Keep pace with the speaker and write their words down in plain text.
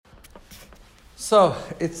So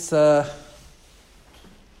it's Parshas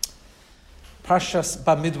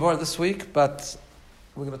Bamidbar this week, but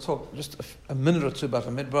we're going to talk just a minute or two about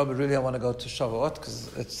Bamidbar. But really, I want to go to Shavuot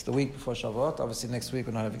because it's the week before Shavuot. Obviously, next week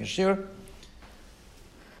we're not having a shir.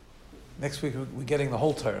 Next week we're getting the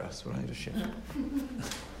whole Torah, so we don't need a shir.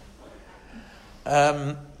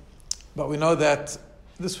 But we know that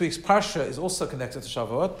this week's Parsha is also connected to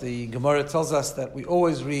Shavuot. The Gemara tells us that we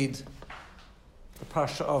always read the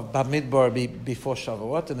Parsha of Bamidbar before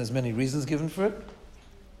Shavuot, and there's many reasons given for it.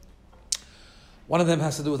 One of them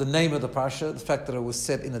has to do with the name of the Parsha, the fact that it was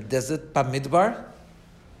set in a desert, Bamidbar.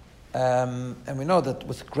 And we know that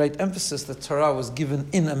with great emphasis, the Torah was given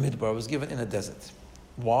in a midbar, was given in a desert.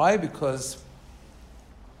 Why? Because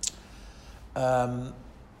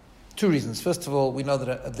two reasons. First of all, we know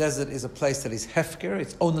that a desert is a place that is hefker,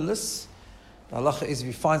 it's ownerless. The halacha is if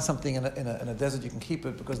you find something in a desert, you can keep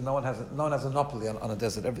it because no one has a monopoly on a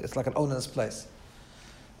desert. It's like an ownerless place.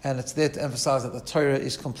 And it's there to emphasize that the Torah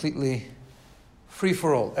is completely free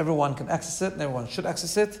for all. Everyone can access it and everyone should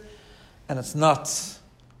access it. And it's not,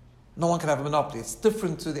 no one can have a monopoly. It's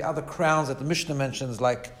different to the other crowns that the Mishnah mentions,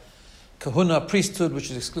 like kahuna, priesthood, which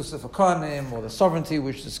is exclusive for Kohanim, or the sovereignty,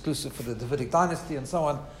 which is exclusive for the Davidic dynasty, and so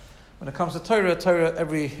on. When it comes to Torah,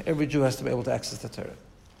 every Jew has to be able to access the Torah.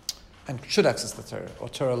 And should access the Torah, or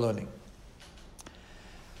Torah learning.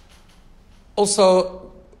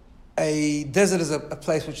 Also, a desert is a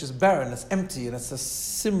place which is barren, it's empty, and it's a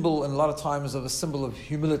symbol, and a lot of times, of a symbol of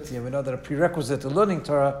humility. And we know that a prerequisite to learning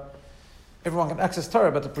Torah, everyone can access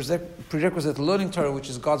Torah, but the prerequisite to learning Torah, which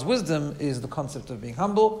is God's wisdom, is the concept of being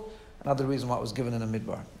humble. Another reason why it was given in a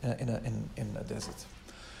midbar, in a desert.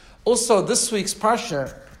 Also, this week's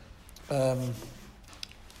Parsha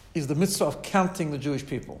is the mitzvah of counting the Jewish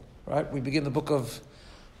people. Right? We begin the book of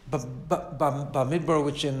Bamidbar,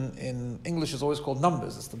 which in English is always called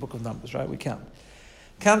Numbers. It's the book of Numbers, right? We count.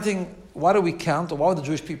 Counting, why do we count, or why would the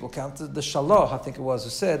Jewish people count? The Shaloh, I think it was, who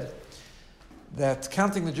said that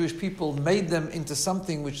counting the Jewish people made them into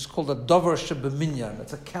something which is called a Dover Shebeminyan.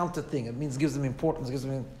 It's a counted thing. It means gives them importance, gives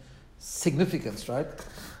them significance, right?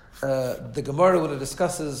 The Gemara, when it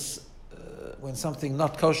discusses when something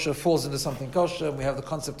not kosher falls into something kosher, we have the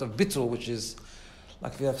concept of bitul, which is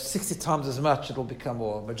like if you have 60 times as much, it'll become,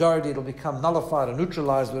 or majority, it'll become nullified or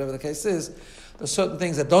neutralized, whatever the case is. There's certain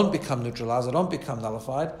things that don't become neutralized or don't become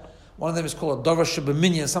nullified. One of them is called a dover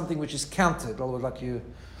shebeminyan, something which is counted. In other words, like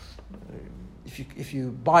if you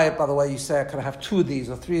buy it, by the way, you say, can I have 2 of these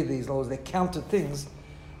or 3 of these? In other words, they're counted things.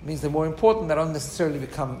 It means they're more important. They don't necessarily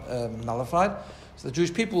become nullified. So the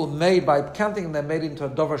Jewish people were made, by counting them, they're made into a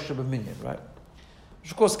dover shebeminyan, right? Which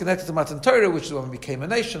of course connected to Matan Torah, which is when we became a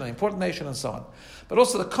nation, an important nation, and so on. But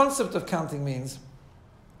also the concept of counting means,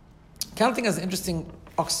 counting has an interesting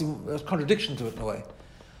contradiction to it in a way.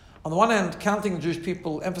 On the one hand, counting the Jewish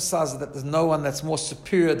people emphasizes that there's no one that's more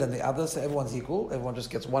superior than the other, so everyone's equal, everyone just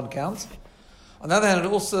gets one count. On the other hand, it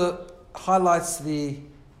also highlights the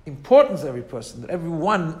importance of every person, that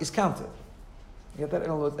everyone is counted. You get that? In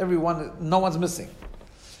other words, everyone, no one's missing.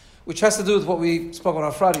 Which has to do with what we spoke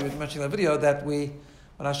on Friday, we mentioned in the video, that when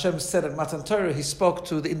Hashem said at Matan Torah, He spoke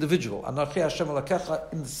to the individual. Anochi Hashem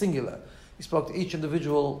Elokecha in the singular. He spoke to each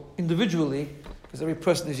individual individually, because every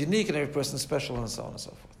person is unique and every person is special, and so on and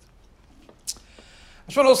so forth. I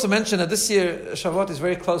just want to also mention that this year Shavuot is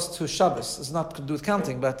very close to Shabbos. It's not to do with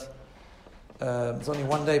counting, but there's only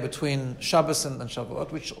one day between Shabbos and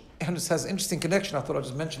Shavuot, which has an interesting connection. I thought I'd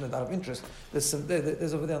just mention it out of interest. There's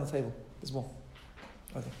over there on the table. There's more.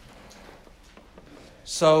 Okay.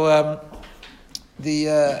 So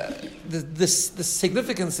the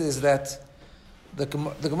significance is that the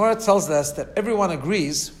Gemara tells us that everyone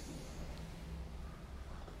agrees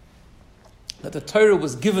that the Torah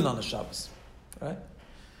was given on the Shabbos, right?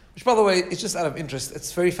 Which, by the way, is just out of interest.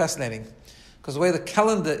 It's very fascinating because the way the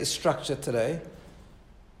calendar is structured today,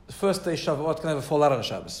 the first day Shavuot can never fall out on the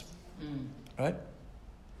Shabbos, right?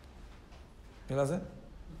 You realize that?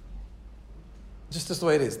 Just the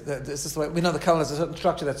way it is. It's just the way we know the calendar has a certain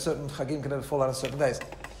structure that certain chagim can never fall out on certain days.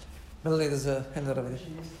 Melanie, there's a hand over there.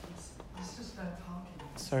 It's just bad parking.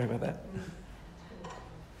 Sorry about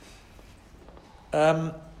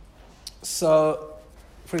that. So,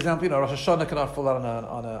 for example, Rosh Hashanah cannot fall out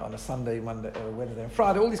on a Sunday, Monday, Wednesday, and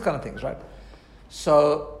Friday. All these kind of things, right?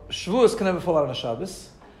 So Shavuos can never fall out on a Shabbos.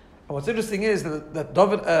 And what's interesting is that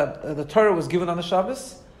David, the Torah was given on the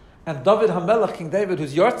Shabbos. And David HaMelech, King David,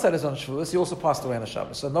 whose yahrzeit is on Shavuos, he also passed away on the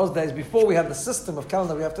Shabbos. So in those days, before we had the system of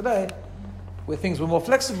calendar we have today, where things were more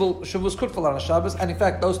flexible, Shavuos could fall on a Shabbos. And in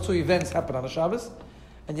fact, those 2 events happened on a Shabbos,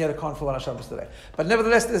 and yet it can't fall on a Shabbos today. But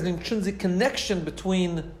nevertheless, there's an intrinsic connection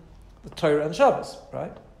between the Torah and Shabbos,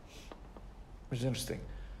 right? which is interesting.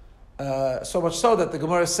 So much so that the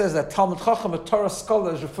Gemara says that Talmud Chacham, a Torah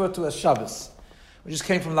scholar, is referred to as Shabbos, which just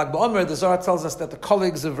came from Lag BaOmer. The Zohar tells us that the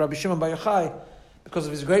colleagues of Rabbi Shimon Bar Yochai, because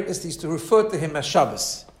of his greatness, used to refer to him as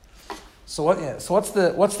Shabbos. So what's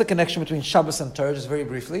the connection between Shabbos and Torah? Just very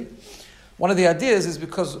briefly, one of the ideas is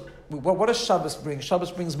because what does Shabbos bring?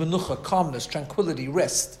 Shabbos brings menucha, calmness, tranquility,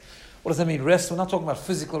 rest. What does that mean? Rest. We're not talking about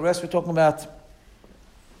physical rest. We're talking about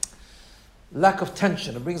lack of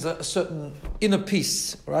tension. It brings a certain inner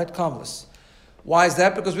peace, right? Calmness. Why is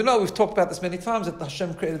that? Because we know, we've talked about this many times, that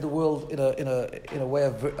Hashem created the world in a way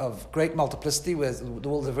of great multiplicity, where the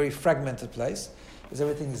world is a very fragmented place, because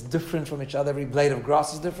everything is different from each other, every blade of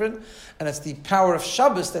grass is different, and it's the power of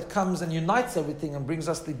Shabbos that comes and unites everything and brings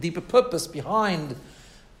us the deeper purpose behind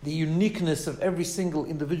the uniqueness of every single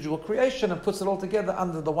individual creation and puts it all together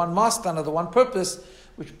under the one master, under the one purpose,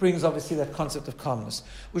 which brings obviously that concept of calmness,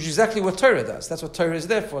 which is exactly what Torah does. That's what Torah is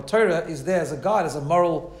there for. Torah is there as a guide, as a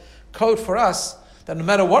moral code for us, that no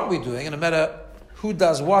matter what we're doing, and no matter who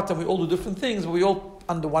does what, and we all do different things, but we all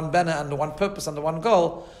under one banner, under one purpose, under one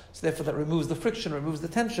goal. So therefore that removes the friction, removes the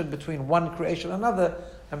tension between one creation and another,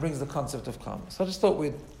 and brings the concept of calmness. So I just thought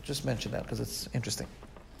we'd just mention that because it's interesting.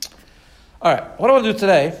 All right, what I want to do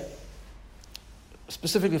today,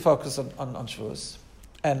 specifically focus on Shavuos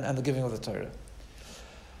and the giving of the Torah.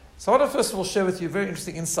 So I want to first of all share with you a very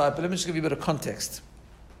interesting insight, but let me just give you a bit of context.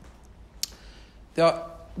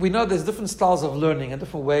 We know there's different styles of learning and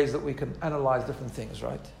different ways that we can analyze different things,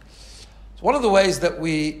 right? So one of the ways that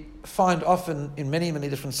we find often in many, many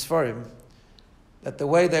different Sfarim, that the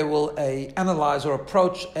way they will analyze or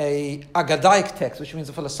approach a Agadaic text, which means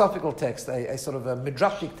a philosophical text, a sort of a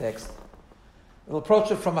midrashic text, they'll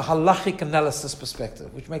approach it from a halachic analysis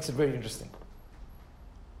perspective, which makes it very interesting.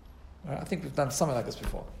 Right? I think we've done something like this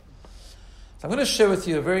before. So I'm going to share with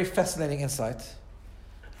you a very fascinating insight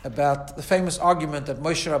about the famous argument that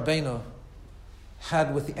Moshe Rabbeinu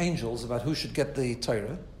had with the angels about who should get the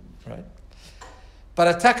Torah, right?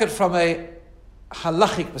 But attack it from a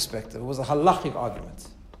halachic perspective. It was a halachic argument.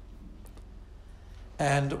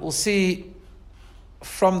 And we'll see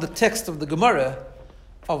from the text of the Gemara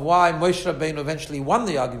of why Moshe Rabbeinu eventually won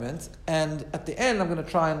the argument, and at the end I'm going to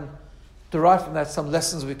try and derive from that some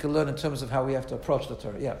lessons we can learn in terms of how we have to approach the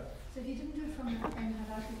Torah. Yeah. So if you didn't do it from an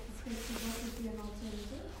halachic perspective, what would be an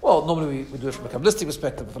alternative? Well, normally we do it from a Kabbalistic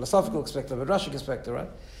perspective, a philosophical perspective, a Rashi perspective, right?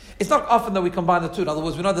 It's not often that we combine the two. In other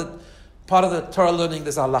words, we know that part of the Torah learning,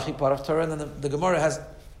 there's a halachic part of Torah, and then the Gemara has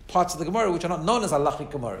parts of the Gemara which are not known as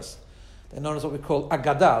halachic Gemaras. They're known as what we call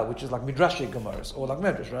Agadah, which is like Midrashic Gemaras, or like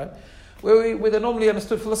Medrash, right? Where they're normally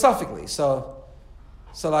understood philosophically. So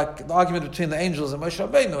like the argument between the angels and Moshe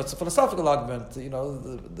Rabbeinu, it's a philosophical argument. You know,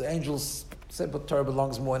 the angels said, but Torah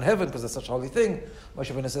belongs more in heaven because it's such a holy thing.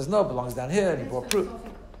 Moshe Rabbeinu says, no, it belongs down here, and he brought proof.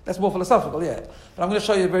 That's more philosophical, yeah. But I'm going to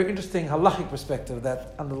show you a very interesting halachic perspective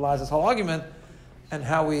that underlies this whole argument and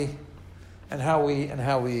how we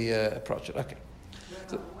approach it. Okay.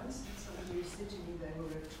 So, once somebody said to me they were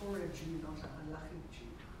a Torah Jew, not a halachic Jew.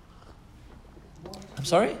 I'm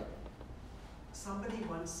sorry? Somebody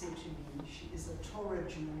once said to me, she is a Torah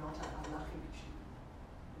Jew, not a halachic Jew.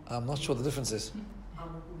 I'm not sure the difference is. I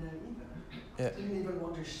don't know either. Yeah. I didn't even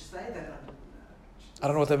want to say that I didn't know. I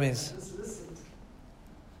don't know what that means. I just listened.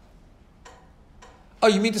 Oh,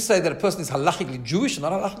 you mean to say that a person is halachically Jewish and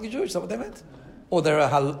not halachically Jewish? Is that what they meant? Or they're a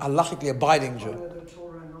halachically abiding Jew? Follow the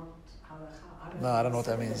Torah, not halacha. No, I don't know what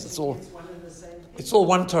that means. It's all one and the same thing. it's all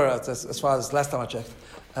one Torah as far as last time I checked.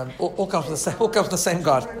 All comes from the same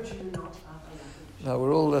God. Torah Jew, not a halachic Jew. No,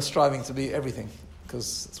 we're all striving to be everything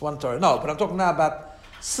because it's one Torah. No, but I'm talking now about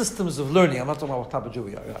systems of learning. I'm not talking about what type of Jew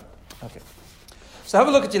we are. Right? Okay. So have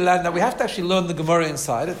a look at your land. Now we have to actually learn the Gemara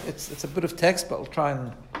inside. It's a bit of text, but I'll try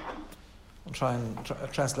and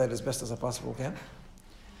translate it as best as I possibly can.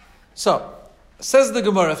 So, says the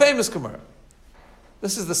Gemara, famous Gemara.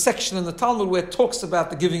 This is the section in the Talmud where it talks about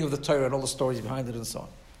the giving of the Torah and all the stories behind it and so on.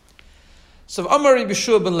 So, Amari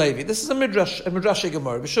Bishur ben Levi, this is a Midrash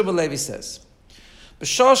Gemara. Bishur ben Levi says,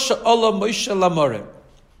 B'shah she'olah Moshe lamorim.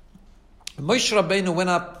 Moshe Rabbeinu went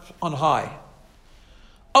up on high.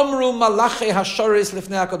 Amru malachei hasharis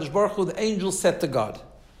lifnei HaKadosh Baruch Hu, the angel said to God,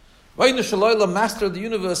 Master of the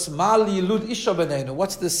universe, Mali Yilud Isha Benenu.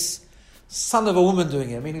 What's this son of a woman doing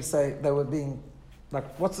here? Meaning to say they were being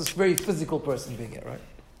like, what's this very physical person being here, right?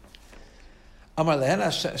 Amar Lehen,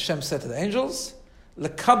 Hashem said to the angels,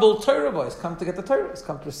 Lekabel Torah boys, come to get the Torah,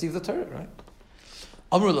 come to receive the Torah, right?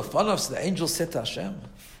 Amar Lefanov, so the angels said to Hashem,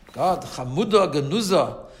 God, Chamuda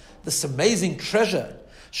Genuza, this amazing treasure,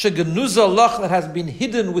 Shegenuza Lach, that has been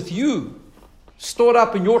hidden with you, stored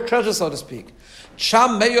up in your treasure, so to speak.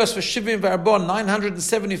 Sham meyos v'shivim v'arbon,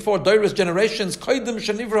 974 doros generations, koidim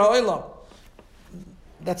shenivra ha'olam.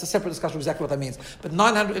 That's a separate discussion of exactly what that means. But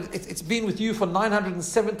 900, it's been with you for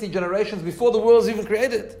 970 generations before the world is even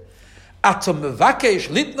created. Atom mevakesh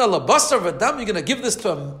litna labasar v'dam, you're going to give this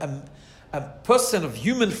to a person of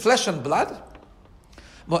human flesh and blood?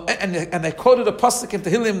 And they quoted a pasuk in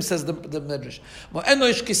Tehillim, says the Medrash.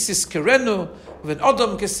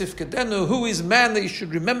 Who is man that you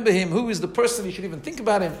should remember him? Who is the person you should even think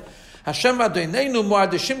about him? Hashem Adonenu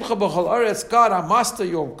Mo'adeshimcha b'chol aretz. God, our Master,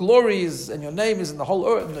 your glory is and your name is in the whole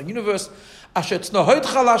earth, in the universe. Asher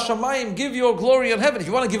tznohoitcha l'shamayim. Give your glory in heaven. If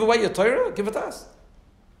you want to give away your Torah, give it to us.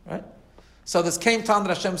 Right? So this came time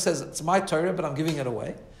that Hashem says, it's my Torah, but I'm giving it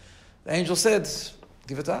away. The angel said,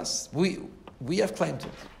 give it to us. We have claim to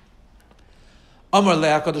it. Amar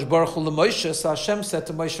le'akadosh baruch hu leMoshe. So Hashem said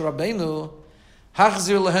to Moshe Rabbeinu,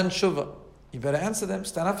 Hachzir lehen tshuva. You better answer them.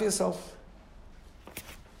 Stand up for yourself.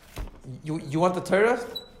 You want the Torah?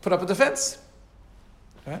 Put up a defense.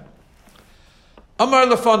 Right? Amar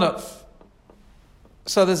lefanov.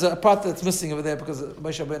 So there's a part that's missing over there because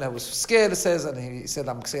Moshe Rabbeinu was scared, it says, and he said,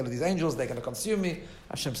 I'm scared of these angels, they're going to consume me.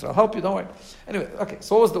 Hashem said, I'll help you, don't worry. Anyway, okay,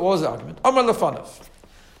 so what was the argument? Amar lefanov.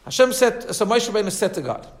 Hashem said, so Moshe Rabbeinu said to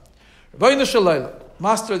God, Rabbeinu Shalayla,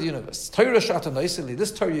 Master of the universe, Torah Sha'atanoisili,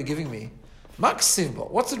 this Torah you're giving me, Maksivbo,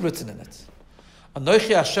 what's it written in it?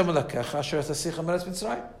 Anoichi Hashem Elakecha Asher Etasicha Meretz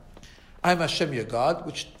Mitzrayim. I am Hashem your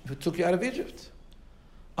God, who took you out of Egypt.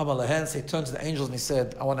 Amalahen, so he turned to the angels and he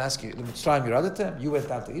said, I want to ask you, Mitzrayim Yiradatem, you went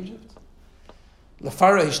down to Egypt.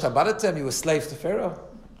 Lefara Hishtabadatem, you were slave to Pharaoh.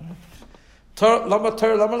 Lama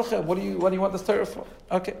Torah Lama Lechem, what do you want this Torah for?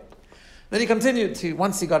 Okay. Then he continued to,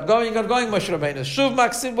 once he got going, Moshe Rabbeinu. Shuv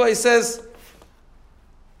Maksimbo, he says,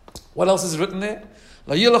 what else is written there?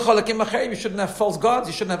 You shouldn't have false gods,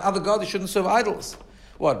 you shouldn't have other gods, you shouldn't serve idols.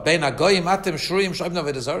 What? You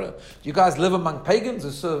guys live among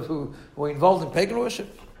pagans who were involved in pagan worship.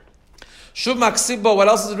 Shuv Maksimbo, what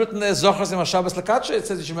else is written there? Zochar Zim Shabbos Lakatshe, it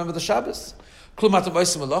says you should remember the Shabbos.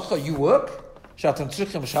 You work,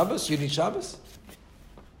 you need Shabbos.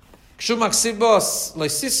 What,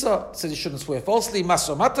 you shouldn't swear falsely.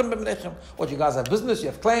 What, you guys have business, you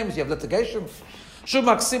have claims, you have litigation. And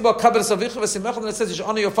it says you should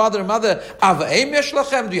honor your father and mother. Do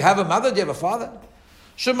you have a mother? Do you have a father?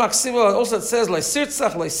 Also it says you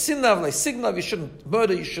shouldn't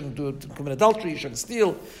murder, you shouldn't commit adultery, you shouldn't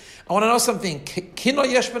steal. I want to know something. Do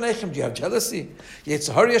you have jealousy? You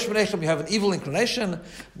have an evil inclination.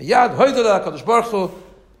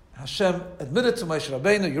 Hashem admitted to Moshe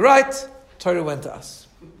Rabbeinu, you're right, Torah went to us.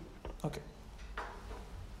 Okay.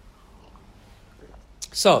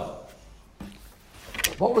 So,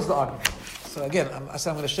 what was the argument? So again, I'm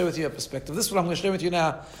going to share with you a perspective. This, what I'm going to share with you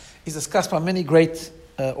now, is discussed by many great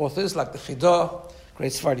authors, like the Chidah,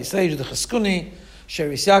 great Sephardi sage, the Cheskuni,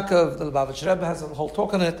 Sheris Yaakov, the Lubavitch Rebbe has a whole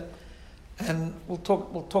talk on it, and we'll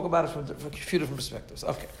talk about it from a few different perspectives.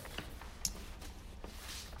 Okay.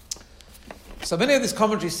 So many of these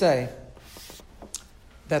commentaries say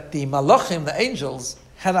that the Malachim, the angels,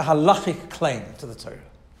 had a halachic claim to the Torah.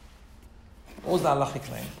 What was the halachic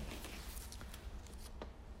claim?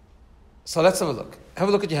 So let's have a look. Have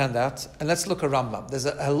a look at your handout, and let's look at Rambam. There's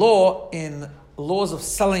a law in laws of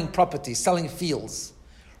selling property, selling fields.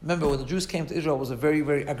 Remember, when the Jews came to Israel, it was a very,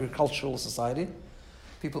 very agricultural society.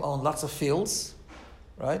 People owned lots of fields,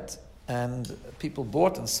 right? And people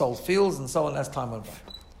bought and sold fields and so on as time went by.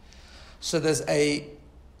 So there's a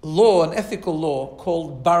law, an ethical law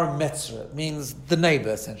called bar metzra. It means the neighbor,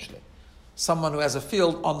 essentially. Someone who has a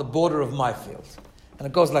field on the border of my field. And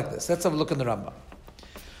it goes like this. Let's have a look in the Rambam.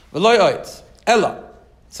 V'lo yoit, Ella,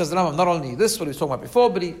 says the Rambam, not only this, what he was talking about before,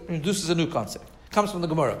 but he introduces a new concept. It comes from the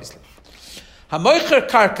Gemara, obviously. Hamoicher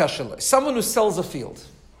karka shaloi, someone who sells a field,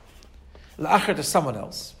 la'acher to someone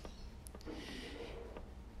else.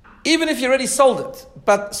 Even if you already sold it,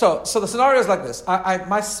 but so the scenario is like this: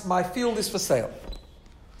 my field is for sale.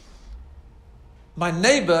 My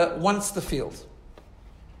neighbor wants the field,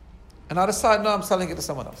 and I decide, no, I'm selling it to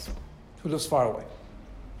someone else who lives far away,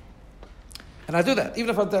 and I do that,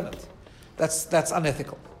 even if I've done it. That's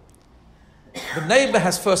unethical. The neighbor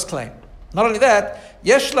has first claim. Not only that,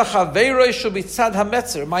 yesh lachaveiroi should be tzad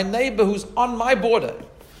hametzer. My neighbor who's on my border,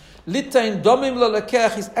 litain domim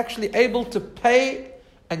lolekech, is actually able to pay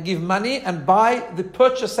and give money and buy the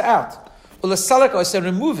purchaser out. Ulasalek, I say,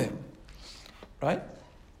 remove him. Right?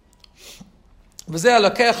 That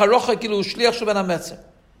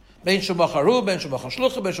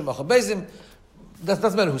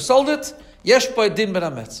doesn't matter who sold it. Yesh din ben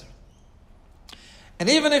hametzer. And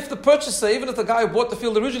even if the purchaser, even if the guy who bought the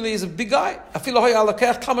field originally is a big guy,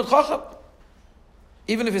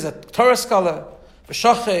 Even if he's a Torah scholar,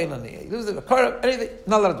 v'shachein, and he lives in a Korah, anything,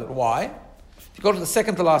 not allowed to do it. Why? If you go to the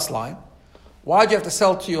second to last line, why do you have to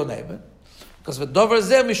sell to your neighbor? Because v'dover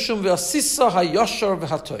zeh mishum v'asisa hayashar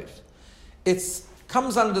v'hatoiv. It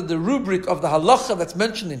comes under the rubric of the halacha that's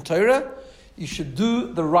mentioned in Torah. You should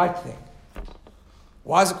do the right thing.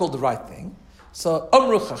 Why is it called the right thing? So,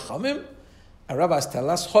 Amru Chachamim, our rabbis tell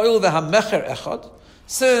us, Hoil v'hamecher echad,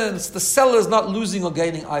 since the seller is not losing or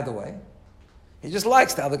gaining either way, he just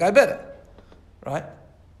likes the other guy better, right?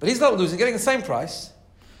 But he's not losing, getting the same price.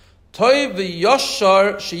 Toiv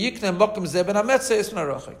v'yoshar sheyikne mokum zeh ben hametzeh isna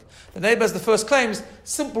rochik. The neighbor has the first claims.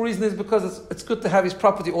 Simple reason is because it's good to have his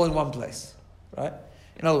property all in one place, right?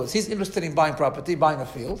 In other words, he's interested in buying property, buying a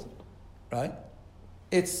field, right?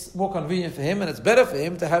 It's more convenient for him and it's better for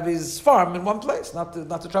him to have his farm in one place, not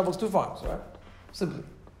to travel to two farms, right? Simply.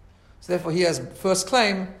 So therefore he has first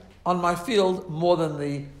claim on my field more than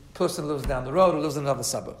the person who lives down the road or lives in another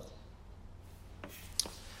suburb.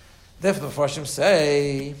 Therefore the Mepharshim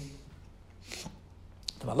say,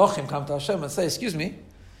 the Malachim come to Hashem and say, excuse me,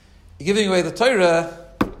 you're giving away the Torah,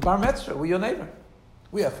 Bar Metzra, we're your neighbor.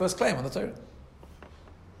 We have first claim on the Torah.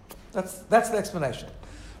 That's the explanation.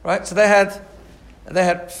 Right? So they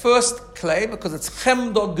had first claim because it's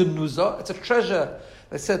chemdo genuza, it's a treasure.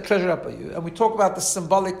 They said treasure up by you. And we talk about the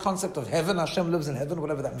symbolic concept of heaven. Hashem lives in heaven,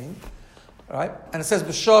 whatever that means. Right? And it says,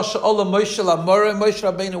 B'shah she'olah Moshe la'moreh, Moshe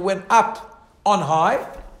Rabbeinu went up on high.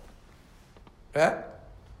 Yeah?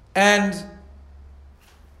 And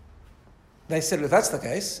they said, if that's the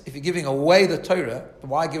case, if you're giving away the Torah,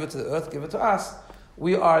 why give it to the earth, give it to us?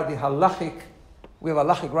 We are the halachic, we have a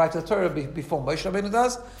halachic right to the Torah before Moshe Rabbeinu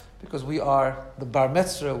does, because we are the Bar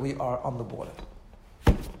Metzra, we are on the border.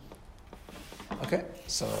 Okay,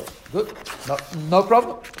 so good, no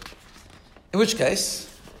problem. In which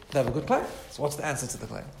case, they have a good claim. So what's the answer to the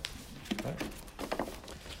claim? Okay.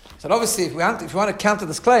 So obviously, if we want to counter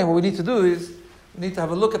this claim, what we need to do is, we need to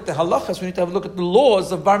have a look at the halachas, we need to have a look at the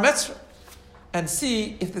laws of Bar Metzra, and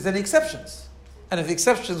see if there's any exceptions. And if the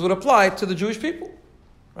exceptions would apply to the Jewish people.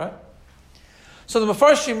 Right? So the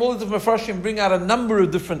Mefarshim, all the Mefarshim bring out a number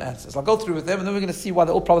of different answers. I'll go through with them and then we're going to see why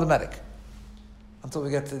they're all problematic. Until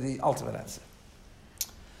we get to the ultimate answer.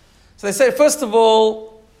 So they say, first of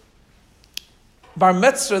all, Bar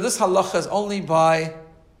Metzra, this halacha is only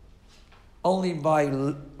by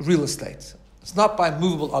real estate. It's not by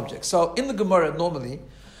movable objects. So in the Gemara, normally,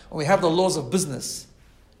 when we have the laws of business,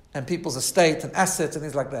 and people's estate and assets and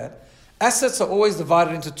things like that, assets are always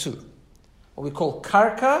divided into two. What we call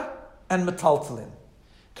karka and metaltalin.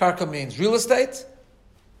 Karka means real estate,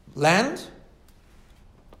 land,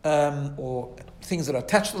 or things that are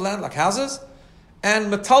attached to the land, like houses,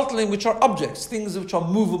 and metaltalin, which are objects, things which are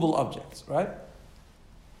movable objects, right?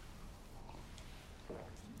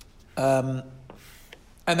 And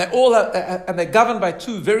they all have, and they're governed by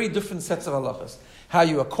two very different sets of halachas. How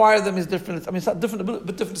you acquire them is different. It's not different, a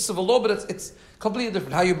bit different to civil law, but it's completely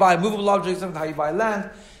different. How you buy movable objects is different. How you buy land.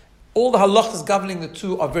 All the halachas governing the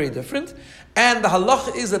two are very different. And the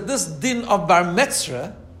halacha is that this din of Bar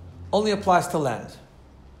Metzra only applies to land.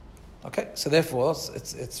 Okay, so therefore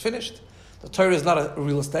it's finished. The Torah is not a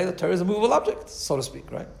real estate. The Torah is a movable object, so to speak,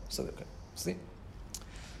 right? So okay, see,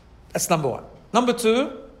 that's number one. Number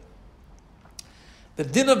two, the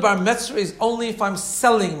din of Bar Metzra is only if I'm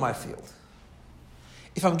selling my field.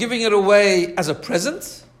 If I'm giving it away as a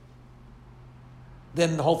present,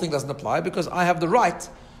 then the whole thing doesn't apply because I have the right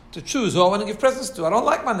to choose who I want to give presents to. I don't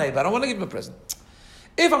like my neighbor. I don't want to give him a present.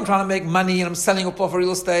 If I'm trying to make money and I'm selling up off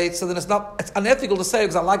real estate, so then it's unethical to say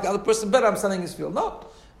because I like the other person better, I'm selling his field. No.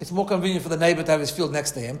 It's more convenient for the neighbor to have his field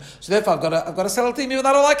next to him. So therefore I've got to sell it to him even though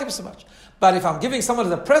I don't like him so much. But if I'm giving someone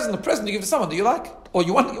as a present, the present you give to someone, do you like? Or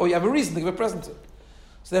you have a reason to give a present to.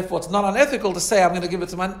 So therefore, it's not unethical to say I'm going to give it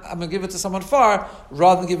to someone far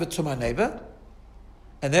rather than give it to my neighbor.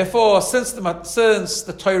 And therefore, since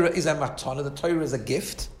the Torah is a matana, the Torah is a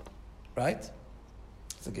gift, right?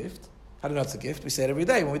 It's a gift. How do you know it's a gift? We say it every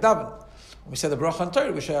day when we daven. When we say the bracha on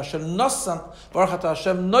Torah, we say Hashem nosan, baruch atah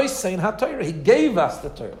Hashem noisein ha-Torah. He gave us the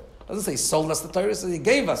Torah. It doesn't say he sold us the Torah, it says he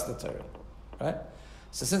gave us the Torah, right?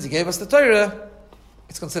 So since he gave us the Torah,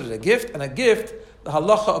 it's considered a gift, and a gift, the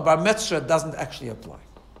halacha of Bar Metzra doesn't actually apply.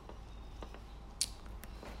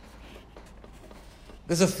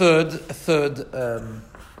 There's a third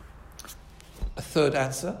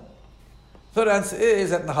answer. Third answer is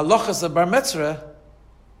that the halachas of Bar Metzra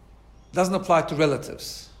doesn't apply to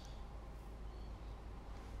relatives.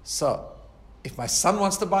 So, if my son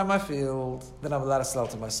wants to buy my field, then I'm allowed to sell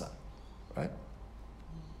to my son, right?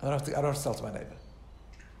 I don't have to sell to my neighbor.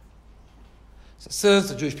 So, since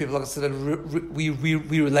the Jewish people are considered we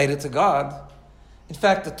related to God, In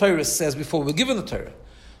fact, the Torah says before we're given the Torah,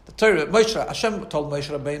 Hashem told Moshe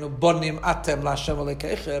Rabbeinu, Bonim atem laHashem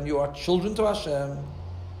Elokeichem, you are children to Hashem.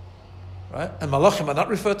 Right? And Malachim are not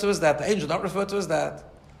referred to as that, the angels are not referred to as that.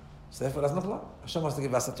 So therefore it doesn't apply. Hashem wants to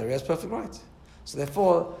give us the Torah, he has perfect right. So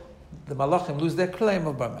therefore, the Malachim lose their claim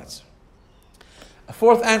of Bar Mitzvah. A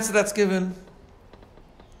fourth answer that's given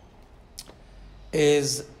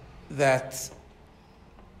is that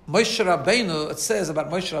Moshe Rabbeinu, it says about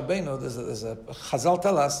Moshe Rabbeinu, there's a Chazal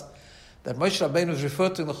tell us that Moshe Rabbeinu is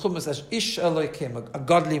referred to in the Chumash as Ish Elokim, a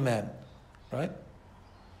godly man. Right?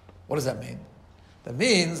 What does that mean? That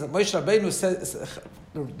means that Moshe Rabbeinu says,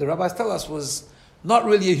 the rabbis tell us, was not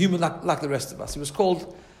really a human like the rest of us. He was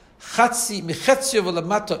called Chatzi Michetzio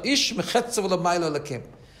V'Lamato Ish Michetzio V'Lamaylo Lakim,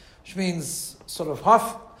 which means sort of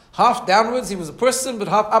half downwards he was a person, but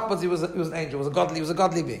half upwards he was an angel. He was a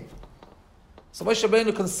godly being. So Moshe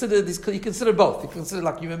Rabbeinu considered both. He considered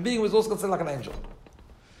like a human being, he was also considered like an angel.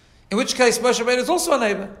 In which case Moshe Rabbeinu is also a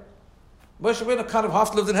neighbor. Moshe Rabbeinu kind of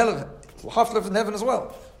half lived in heaven as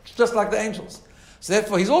well, just like the angels. So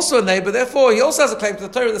therefore he's also a neighbor, therefore he also has a claim to the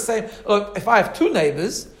Torah the same. Look, if I have two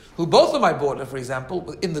neighbors, who both are my border, for example,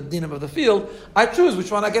 in the dinim of the field, I choose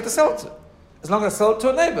which one I get to sell it to. As long as I sell it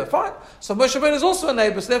to a neighbor, fine. So Moshe Rabbeinu is also a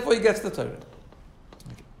neighbor, so therefore he gets the Torah.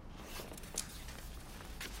 Okay.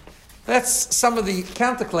 That's some of the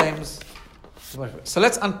counterclaims. So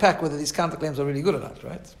let's unpack whether these counterclaims are really good or not,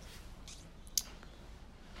 right?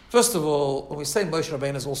 First of all, when we say Moshe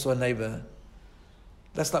Rabbeinu is also a neighbor,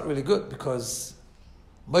 that's not really good, because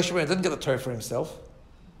Moshe Rabbeinu didn't get the Torah for himself.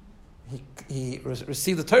 He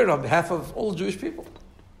received the Torah on behalf of all the Jewish people,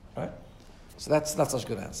 right? So that's not such a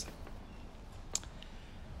good answer.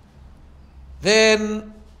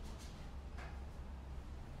 Then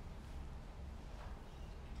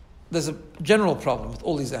there's a general problem with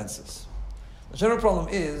all these answers. The general problem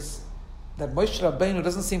is that Moshe Rabbeinu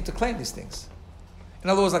doesn't seem to claim these things. In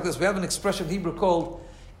other words, like this, we have an expression in Hebrew called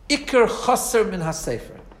Iker Chaser Min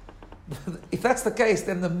HaSefer. If that's the case,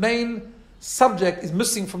 then the main subject is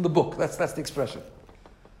missing from the book. That's the expression.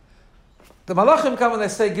 The Malachim come and they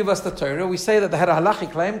say, give us the Torah. We say that they had a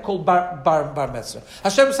halachic claim called Bar Mitzvah.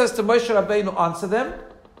 Hashem says to Moshe Rabbeinu, answer them.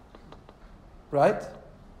 Right?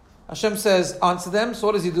 Hashem says, answer them. So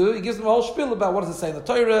what does he do? He gives them a whole spiel about what does it say in the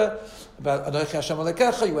Torah, about Anochi Hashem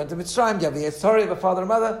Alekecha, you went to Mitzrayim, you have the Yetz Torah, you have a father and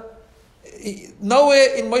mother.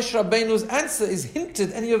 Nowhere in Moshe Rabbeinu's answer is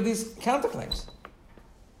hinted any of these counterclaims.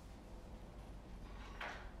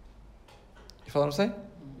 You follow what I'm saying?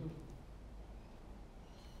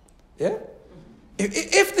 Yeah?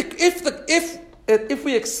 If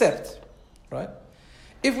we accept, right?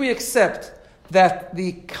 If we accept that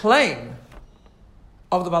the claim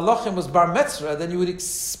of the Malachim was Bar Mitzvah, then you would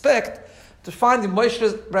expect to find in Moshe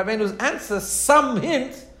Rabbeinu's answer some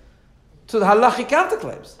hint to the halachic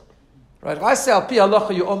counterclaims. Right? If I say, Al Pi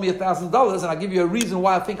halacha, you owe me $1,000, and I give you a reason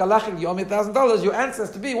why I think halachic you owe me $1,000, your answer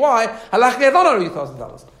has to be why halachic I don't owe you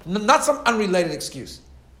 $1,000. Not some unrelated excuse.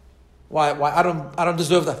 Why I don't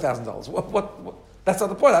deserve that $1,000. What? That's not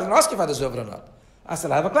the point. I didn't ask you if I deserve it or not. I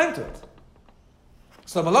said I have a claim to it.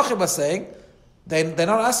 So Malachim was saying they're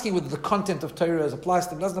not asking whether the content of Torah applies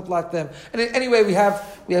to them, doesn't apply to them. And anyway, we have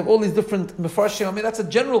all these different mefarshim. I mean, that's a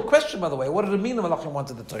general question, by the way. What did it mean the Malachim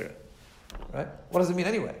wanted the Torah? Right? What does it mean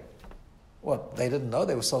anyway? What? They didn't know.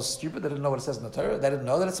 They were so stupid. They didn't know what it says in the Torah. They didn't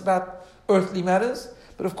know that it's about earthly matters.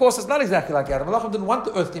 But of course, it's not exactly like that. The Malachim didn't want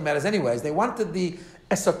the earthly matters anyways. They wanted the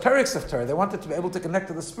esoterics of Torah. They wanted to be able to connect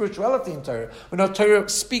to the spirituality in Torah. We know Torah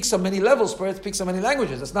speaks on many levels. Torah speaks on many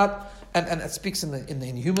languages. It's not, and it speaks in the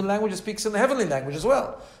human language. It speaks in the heavenly language as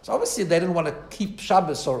well. So obviously, they didn't want to keep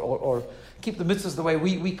Shabbos or keep the mitzvahs the way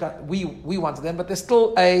we wanted them. But there's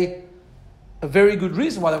still a very good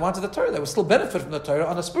reason why they wanted the Torah. They would still benefit from the Torah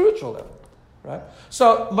on a spiritual level. Right?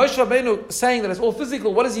 So Moshe Rabbeinu saying that it's all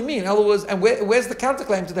physical, what does he mean? In other words, and where's the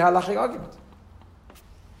counterclaim to the halachic argument?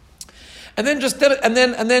 And then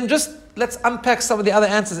just let's unpack some of the other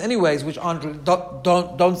answers, anyways, which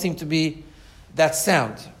don't seem to be that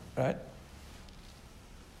sound. Right?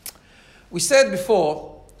 We said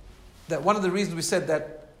before that one of the reasons we said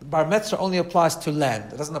that Bar Mitzvah only applies to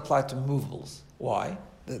land; it doesn't apply to movables. Why?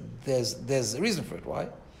 There's a reason for it. Why?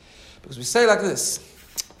 Because we say like this.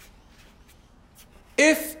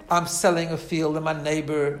 If I'm selling a field and my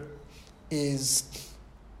neighbor is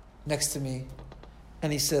next to me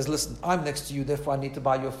and he says, listen, I'm next to you, therefore I need to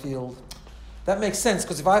buy your field. That makes sense,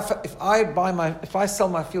 because if I sell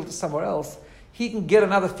my field to somewhere else, he can get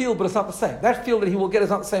another field, but it's not the same. That field that he will get is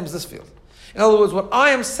not the same as this field. In other words, what I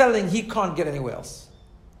am selling, he can't get anywhere else.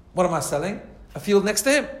 What am I selling? A field next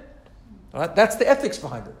to him. All right? That's the ethics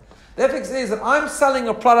behind it. The ethics is that I'm selling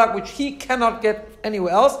a product which he cannot get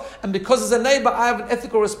anywhere else, and because as a neighbor, I have an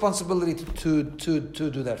ethical responsibility to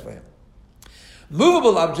do that for him.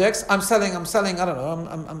 Movable objects, I'm selling, I don't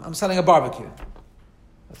know, I'm selling a barbecue.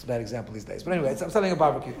 That's a bad example these days. But anyway, I'm selling a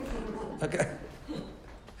barbecue. Okay?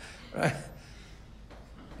 Right?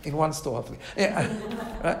 In one store, hopefully. Yeah.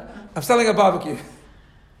 Right? I'm selling a barbecue.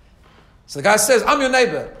 So the guy says, I'm your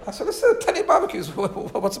neighbor. I said, there's plenty of barbecues.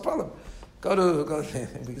 What's the problem? Go to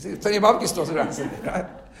plenty of barbecue stores around, right?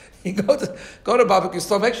 You go to a barbecue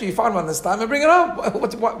store, make sure you find one this time and bring it home. Why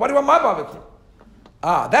do you want my barbecue?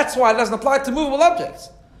 That's why it doesn't apply to movable objects.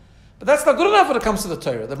 But that's not good enough when it comes to the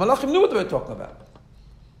Torah. The Malachim knew what they were talking about.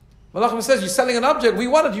 Malachim says, you're selling an object, we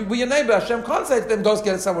wanted you, we're your neighbor. Hashem can't say to them, go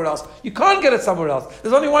get it somewhere else. You can't get it somewhere else.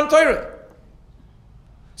 There's only one Torah.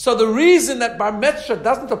 So the reason that Bar Metzra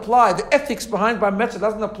doesn't apply, the ethics behind Bar Metzra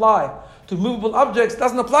doesn't apply to movable objects,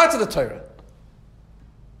 doesn't apply to the Torah.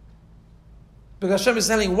 Because Hashem is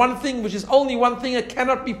selling one thing, which is only one thing, it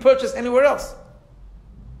cannot be purchased anywhere else.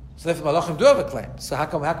 So therefore Malachim do have a claim. So how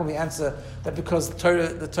can we answer that because the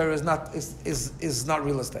Torah is not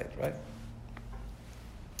real estate, right?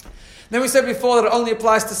 Then we said before that it only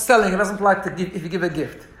applies to selling, it doesn't apply to if you give a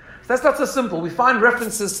gift. So that's not so simple. We find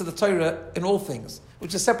references to the Torah in all things, which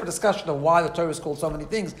is a separate discussion of why the Torah is called so many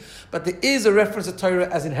things. But there is a reference to Torah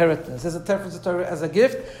as inheritance. There's a reference to Torah as a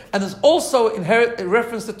gift, and there's also a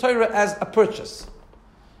reference to Torah as a purchase.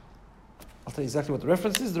 I'll tell you exactly what the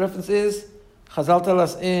reference is. The reference is Chazal tell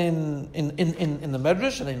us in the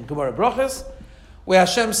Medrash and in Gemara Brachos, where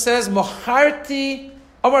Hashem says, "Mocharti."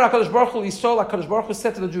 Amar HaKadosh Baruch Hu Yisrael, HaKadosh Baruch Hu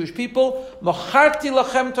said to the Jewish people, Mocharti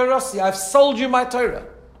lachem Torasi, I've sold you my Torah.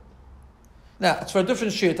 Now, it's for a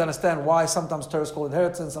different shir to understand why sometimes Torah is called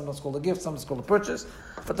inheritance, sometimes called a gift, sometimes called a purchase.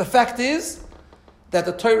 But the fact is that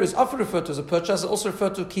the Torah is often referred to as a purchase, also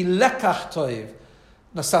referred to ki lekach toiv.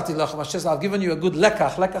 Nasati lachem Hashem, I've given you a good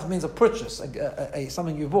lekach. Lekach means a purchase,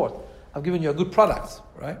 something you bought. I've given you a good product,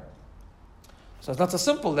 right? So it's not so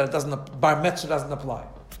simple that Bar Metzra doesn't apply.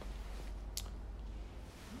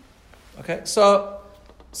 Okay, so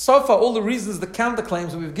far all the reasons, the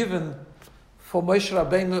counterclaims we've given for Moshe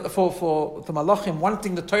Rabbeinu, for the Malachim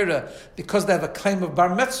wanting the Torah because they have a claim of Bar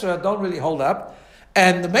Metzra don't really hold up.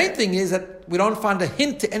 And the main thing is that we don't find a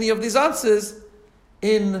hint to any of these answers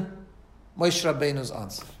in Moshe Rabbeinu's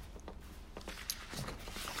answer. Okay.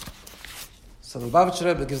 So the Lubavitcher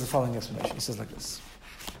Rebbe gives the following explanation. He says like this.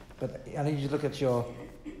 But I need you to look at your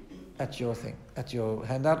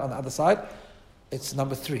handout on the other side. It's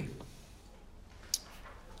number 3.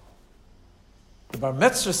 The Bar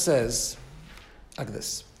Metzra says like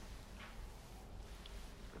this.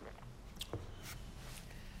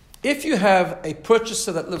 If you have a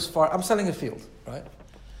purchaser that lives far, I'm selling a field, right?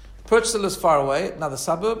 Purchaser lives far away, another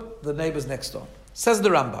suburb, the neighbor's next door. Says the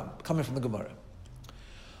Rambam, coming from the Gemara.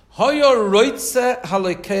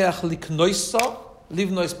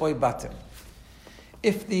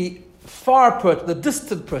 If the the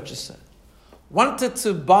distant purchaser, wanted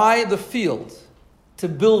to buy the field to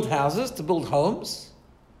build houses, to build homes,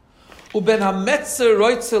 and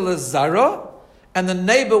the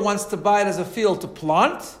neighbor wants to buy it as a field to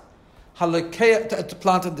plant, to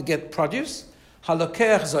plant and to get produce, then I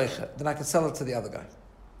can sell it to the other guy.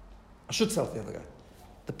 I should sell it to the other guy.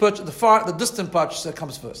 The distant purchaser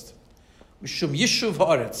comes first. Mishum Yishuv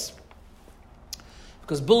Haaretz.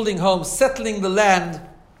 Because building homes, settling the land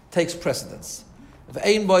takes precedence. If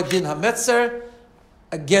Ein Boy Din HaMetzer,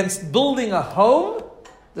 against building a home,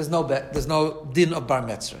 there's no din of Bar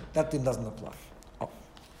Metzra. That din doesn't apply. Oh.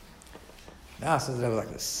 Now says the Rebbe like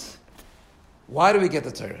this. Why do we get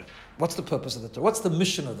the Torah? What's the purpose of the Torah? What's the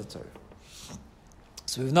mission of the Torah?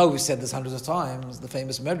 So we've said this hundreds of times, the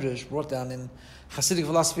famous Medrash brought down in Hasidic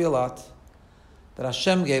philosophy a lot, that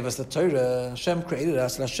Hashem gave us the Torah, Hashem created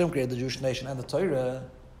us, and Hashem created the Jewish nation and the Torah,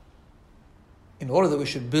 in order that we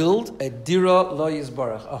should build a dira lo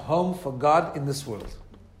yizbarach, a home for God in this world.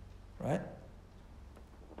 Right?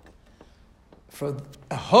 For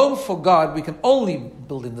a home for God, we can only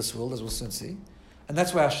build in this world, as we'll soon see. And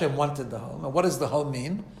that's why Hashem wanted the home. And what does the home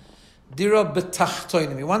mean? Dira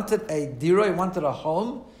betachtoinim. He wanted a dira, he wanted a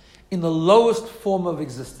home in the lowest form of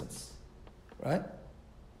existence. Right?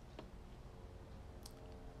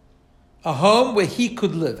 A home where he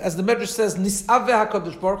could live. As the Medrash says, Nis'aveh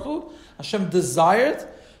HaKadosh Baruch Hu, Hashem desired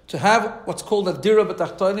to have what's called a dira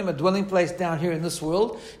b'tachtonim, a dwelling place down here in this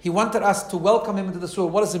world. He wanted us to welcome him into this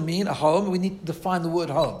world. What does it mean, a home? We need to define the word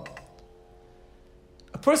home.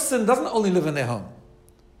 A person doesn't only live in their home,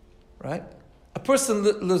 right? A person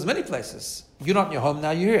lives many places. You're not in your home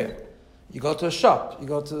now, you're here. You go to a shop, you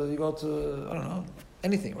go to I don't know,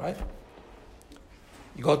 anything, right?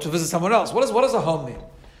 You go to visit someone else. What does a home mean?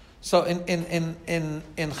 So in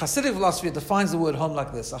Hasidic philosophy, it defines the word home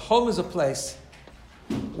like this. A home is a place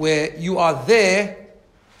where you are there,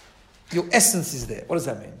 your essence is there. What does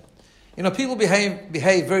that mean? You know, people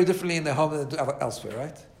behave very differently in their home than they do elsewhere,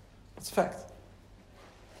 right? It's a fact.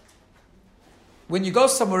 When you go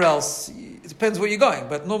somewhere else, it depends where you're going,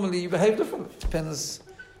 but normally you behave differently. It depends,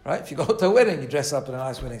 right? If you go to a wedding, you dress up in a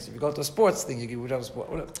nice wedding. If you go to a sports thing, you give whichever sport,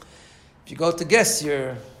 whatever. If you go to guests, you're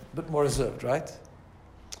a bit more reserved, right?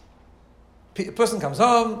 A person comes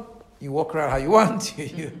home, you walk around how you want,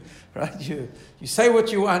 right? You say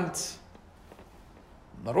what you want.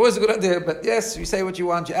 Not always a good idea, but yes, you say what you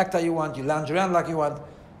want, you act how you want, you lounge around like you want,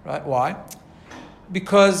 right? Why?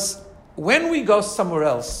 Because when we go somewhere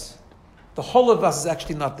else, the whole of us is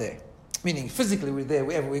actually not there. Meaning, physically we're there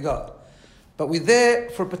wherever we go. But we're there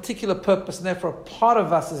for a particular purpose, and therefore a part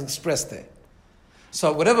of us is expressed there.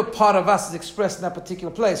 So whatever part of us is expressed in that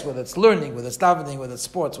particular place, whether it's learning, whether it's davening, whether it's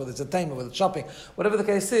sports, whether it's entertainment, whether it's shopping, whatever the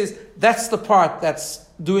case is, that's the part that's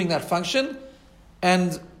doing that function.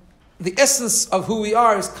 And the essence of who we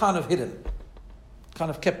are is kind of hidden, kind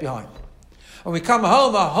of kept behind. When we come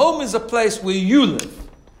home, our home is a place where you live.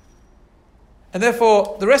 And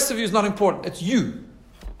therefore, the rest of you is not important. It's you.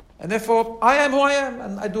 And therefore, I am who I am,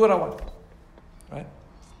 and I do what I want. Right?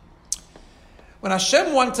 When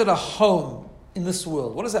Hashem wanted a home in this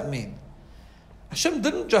world, what does that mean? Hashem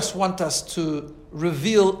didn't just want us to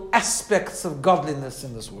reveal aspects of godliness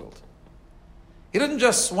in this world. He didn't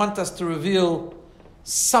just want us to reveal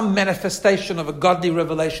some manifestation of a godly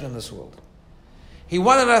revelation in this world. He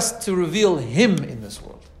wanted us to reveal Him in this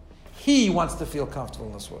world. He wants to feel comfortable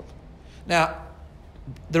in this world. Now,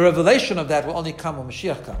 the revelation of that will only come when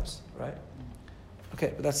Mashiach comes, right?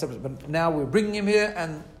 Okay, but that's separate. But now we're bringing Him here,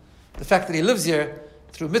 and the fact that He lives here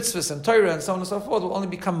through mitzvahs and Torah and so on and so forth will only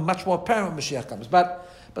become much more apparent when Mashiach comes. But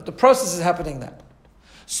the process is happening now.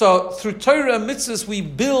 So through Torah and mitzvahs, we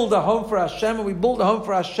build a home for Hashem, and we build a home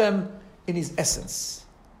for Hashem in His essence.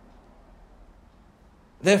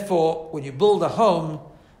 Therefore, when you build a home,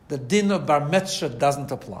 the din of bar mitzvah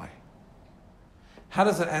doesn't apply. How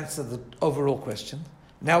does it answer the overall question?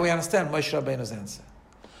 Now we understand Moshe Rabbeinu's answer.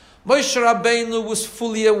 Moshe Rabbeinu was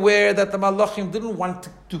fully aware that the Malachim didn't want to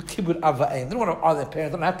do kibbud avayim. They didn't want to honor their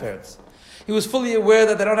parents. They don't have parents. He was fully aware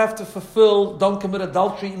that they don't have to don't commit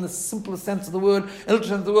adultery in the simplest sense of the word, literal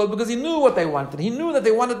sense of the word, because he knew what they wanted. He knew that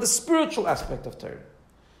they wanted the spiritual aspect of Torah.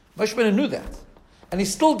 Moshe Rabbeinu knew that. And he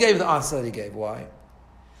still gave the answer that he gave. Why?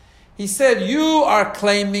 He said, you are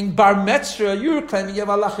claiming bar mitzvah, you're claiming you have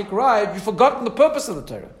halachic right, you've forgotten the purpose of the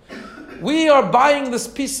Torah. We are buying this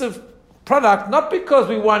piece of product not because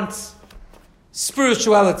we want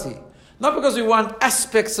spirituality, not because we want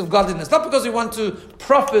aspects of godliness, not because we want to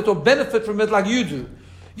profit or benefit from it like you do.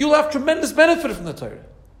 You'll have tremendous benefit from the Torah.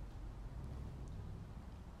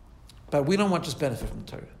 But we don't want just benefit from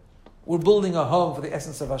the Torah. We're building a home for the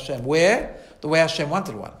essence of Hashem. Where? The way Hashem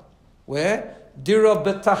wanted one. Where? Dira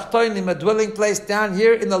betachtoinim, a dwelling place down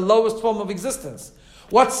here in the lowest form of existence.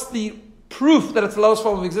 What's the proof that it's the lowest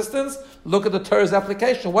form of existence? Look at the Torah's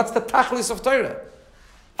application. What's the tachlis of Torah?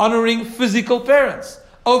 Honoring physical parents.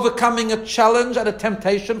 Overcoming a challenge and a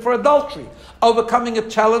temptation for adultery. Overcoming a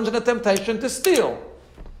challenge and a temptation to steal.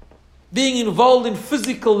 Being involved in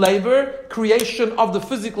physical labor, creation of the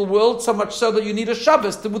physical world, so much so that you need a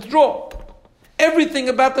Shabbos to withdraw. Everything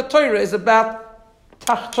about the Torah is about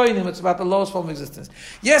tachtoinim, it's about the lowest form of existence.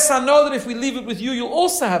 Yes, I know that if we leave it with you, you'll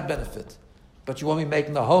also have benefit. But you won't be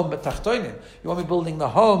making the home at tachtoinim. You won't be building the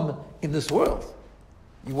home in this world.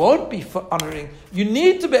 You won't be honoring. You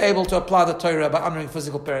need to be able to apply the Torah by honoring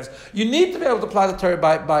physical parents. You need to be able to apply the Torah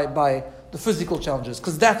by the physical challenges,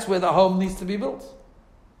 because that's where the home needs to be built.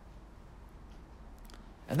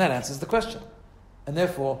 And that answers the question. And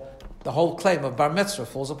therefore, the whole claim of bar mitzvah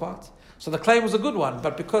falls apart. So the claim was a good one,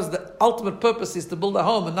 but because the ultimate purpose is to build a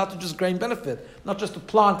home and not to just gain benefit, not just to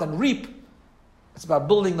plant and reap, it's about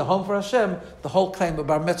building the home for Hashem, the whole claim of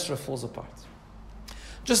bar mitzvah falls apart.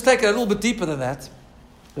 Just take it a little bit deeper than that,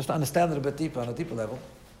 just to understand it a bit deeper, on a deeper level.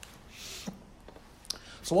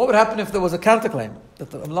 So what would happen if there was a counterclaim?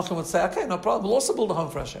 That the Malachim would say, okay, no problem, we'll also build a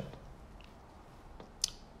home for Hashem.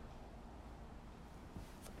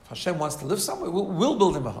 If Hashem wants to live somewhere, we'll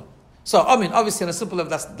build him a home. So, I mean, obviously, in a simple level,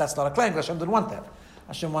 that's not a claim, because Hashem didn't want that.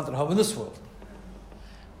 Hashem wanted a home in this world.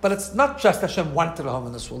 But it's not just Hashem wanted a home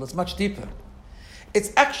in this world, it's much deeper.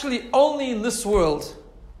 It's actually only in this world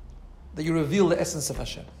that you reveal the essence of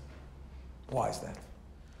Hashem. Why is that?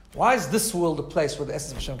 Why is this world a place where the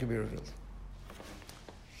essence of Hashem can be revealed?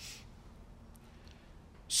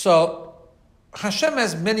 So, Hashem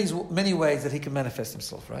has many ways that He can manifest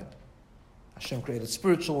Himself, right? Hashem created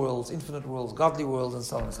spiritual worlds, infinite worlds, godly worlds, and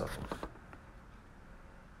so on and so forth.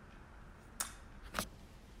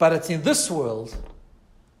 But it's in this world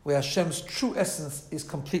where Hashem's true essence is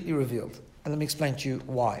completely revealed. And let me explain to you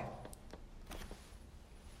why.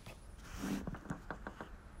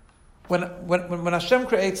 When Hashem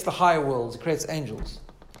creates the higher worlds, He creates angels.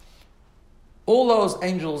 All those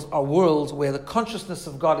angels are worlds where the consciousness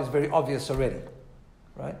of God is very obvious already.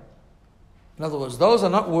 Right? In other words, those are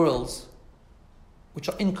not worlds which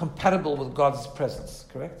are incompatible with God's presence,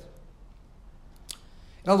 correct?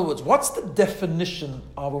 In other words, what's the definition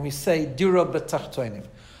of when we say Dira B'Tachtoinim?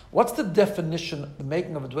 What's the definition, the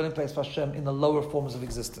making of a dwelling place for Hashem in the lower forms of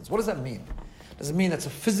existence? What does that mean? Does it mean it's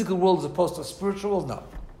a physical world as opposed to a spiritual world? No.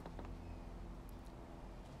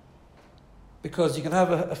 Because you can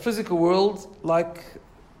have a physical world like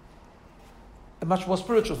a much more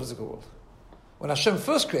spiritual physical world. When Hashem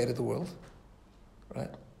first created the world,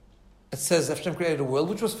 right? It says Hashem created a world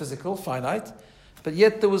which was physical, finite, but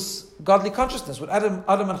yet there was godly consciousness. When Adam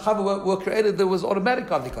and Chava were created, there was automatic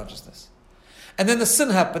godly consciousness. And then the sin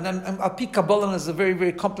happened, and Al-Pi Kabbalah is a very,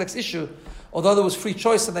 very complex issue, although there was free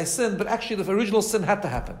choice and they sinned, but actually the original sin had to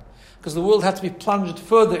happen, because the world had to be plunged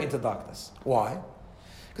further into darkness. Why?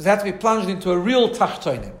 Because it had to be plunged into a real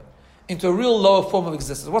tachtoinim, into a real lower form of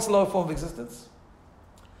existence. What's the lower form of existence?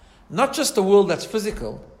 Not just a world that's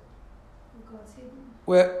physical,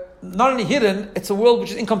 where not only hidden, it's a world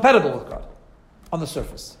which is incompatible with God on the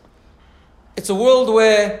surface. It's a world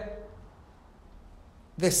where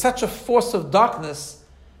there's such a force of darkness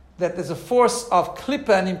that there's a force of klippa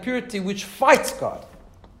and impurity which fights God.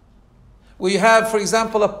 Where you have, for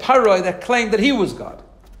example, a paroi that claimed that he was God.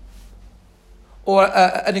 Or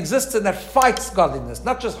an existence that fights godliness.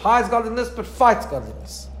 Not just hides godliness, but fights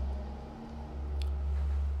godliness.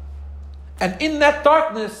 And in that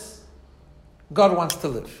darkness, God wants to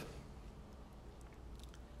live.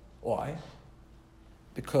 Why?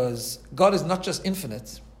 Because God is not just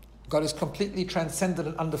infinite, God is completely transcendent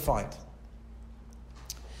and undefined.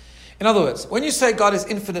 In other words, when you say God is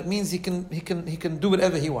infinite, it means he can do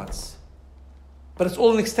whatever he wants. But it's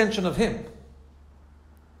all an extension of him.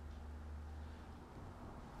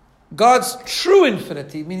 God's true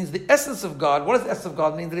infinity means the essence of God. What does the essence of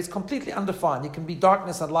God mean? That it's completely undefined. He can be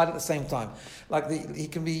darkness and light at the same time. He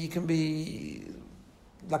can be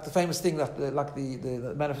like the famous thing,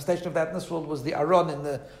 the manifestation of that in this world was the Aron in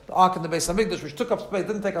the Ark in the Beis Hamikdash, which took up space,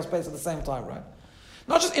 didn't take up space at the same time, right?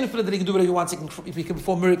 Not just infinite that he can do whatever he wants. If he can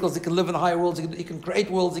perform miracles, he can live in the higher worlds. He can create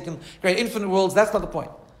worlds. He can create infinite worlds. That's not the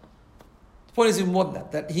point. The point is even more than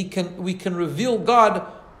that. That we can reveal God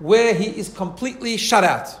where he is completely shut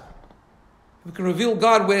out. We can reveal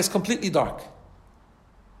God where it's completely dark.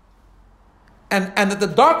 And that the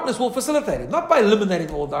darkness will facilitate it. Not by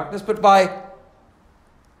eliminating all darkness, but by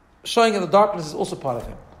showing that the darkness is also part of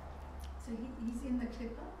him. So he's in the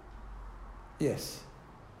klippa? Yes.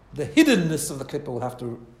 The hiddenness of the klippa will have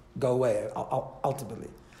to go away ultimately.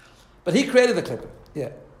 But he created the klippa. Yeah.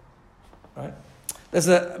 Right? It's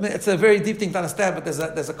a very deep thing to understand, but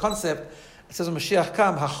there's a concept. It says in Mashiach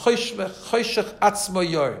Kam, HaChoshech Atzmo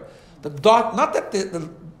Yor. The dark, not that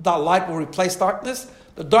the light will replace darkness,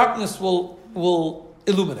 the darkness will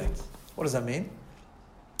illuminate. What does that mean?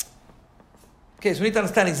 Okay, so we need to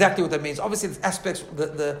understand exactly what that means. Obviously, the aspects,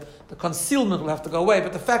 the concealment will have to go away,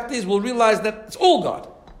 but the fact is, we'll realize that it's all God.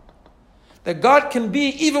 That God can be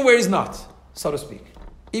even where he's not, so to speak.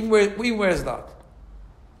 Even where he's not.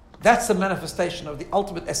 That's a manifestation of the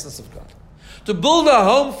ultimate essence of God. To build a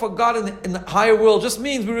home for God in the higher world just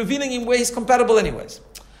means we're revealing him where he's compatible anyways.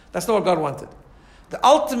 That's not what God wanted. The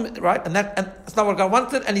ultimate, right? And that's not what God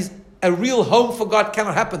wanted, and a real home for God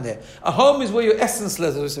cannot happen there. A home is where your essence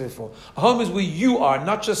lives, as we said before. A home is where you are,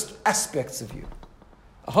 not just aspects of you.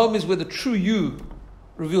 A home is where the true you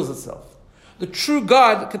reveals itself. The true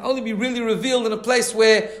God can only be really revealed in a place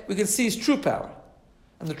where we can see his true power.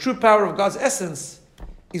 And the true power of God's essence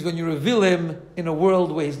is when you reveal him in a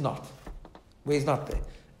world where he's not there.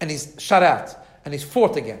 And he's shut out, and he's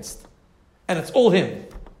fought against. And it's all him.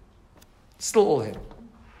 It's still all him.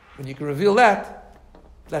 When you can reveal that,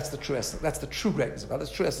 that's the true essence. That's the true greatness of God. That's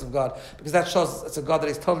the true essence of God. Because that shows it's a God that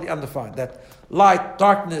is totally undefined. That light,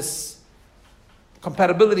 darkness,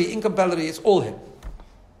 compatibility, incompatibility, it's all him.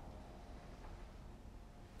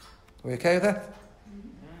 Are we okay with that?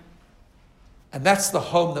 And that's the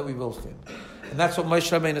home that we build for him. And that's what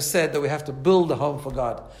Moshe Rabbeinu said, that we have to build a home for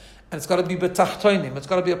God. And it's got to be betachtoinim. It's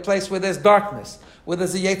got to be a place where there's darkness, where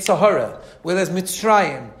there's a Yetzer Hara, where there's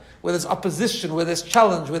Mitzrayim, where there's opposition, where there's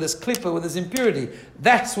challenge, where there's klippa, where there's impurity.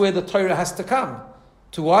 That's where the Torah has to come.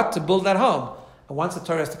 To what? To build that home. And once the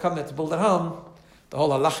Torah has to come there to build that home, the whole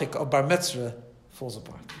halachic of bar mitzvah falls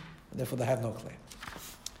apart. And therefore they have no claim.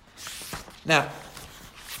 Now,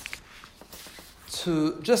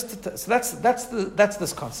 so that's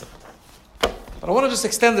this concept. But I want to just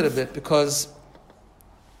extend it a bit because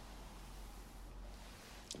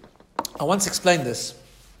I once explained this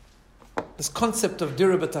concept of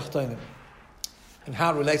dira b'tachtonim and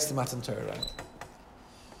how it relates to Matan Torah, right?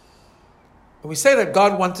 When we say that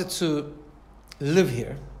God wanted to live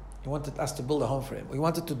here, He wanted us to build a home for Him, He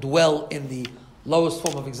wanted to dwell in the lowest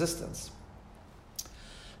form of existence.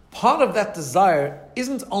 Part of that desire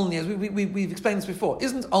isn't only, as we've explained this before,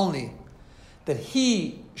 isn't only that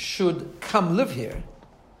He should come live here,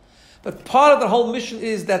 but part of the whole mission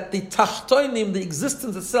is that the tachtonim, the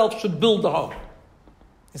existence itself, should build the home. You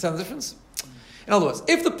understand the difference? In other words,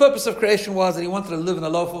 if the purpose of creation was that He wanted to live in a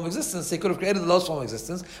low form of existence, He could have created the lowest form of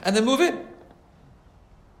existence and then move in.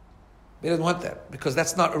 But He doesn't want that, because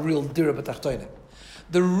that's not a real dira b'tachtonim.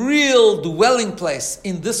 The real dwelling place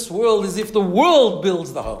in this world is if the world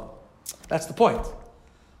builds the home. That's the point.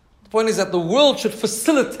 The point is that the world should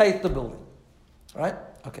facilitate the building. Right?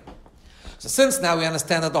 Okay. So since now we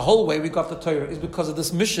understand that the whole way we got the Torah is because of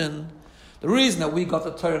this mission, the reason that we got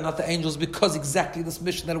the Torah, not the angels, because exactly this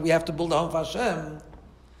mission that we have to build a home for Hashem,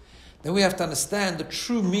 then we have to understand the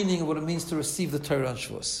true meaning of what it means to receive the Torah on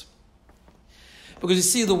Shavuos. Because you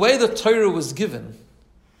see, the way the Torah was given,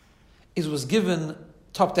 it was given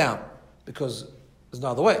top down, because there's no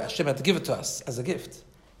other way. Hashem had to give it to us as a gift.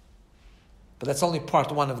 But that's only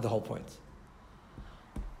part one of the whole point.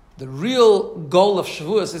 The real goal of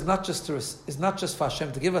Shavuos is not just for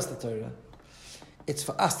Hashem to give us the Torah. It's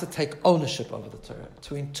for us to take ownership over the Torah,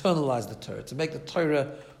 to internalize the Torah, to make the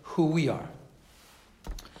Torah who we are.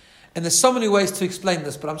 And there's so many ways to explain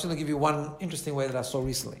this, but I'm just going to give you one interesting way that I saw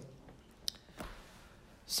recently.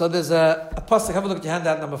 So there's a pasuk. Have a look at your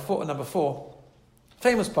handout, number four.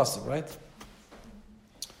 Famous pasuk, right?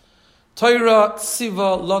 Torah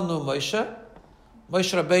tziva lanu Moshe.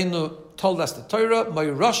 Moshe Rabbeinu told us the Torah,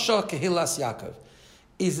 Moirasha Kehilas Yaakov.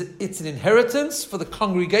 It's an inheritance for the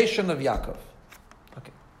congregation of Yaakov.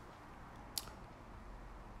 Okay.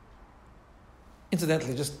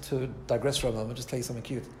 Incidentally, just to digress for a moment, just tell you something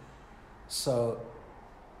cute. So,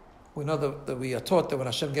 we know that we are taught that when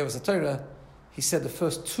Hashem gave us the Torah, He said the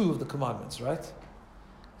first two of the commandments, right?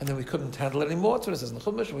 And then we couldn't handle it anymore. So it says in the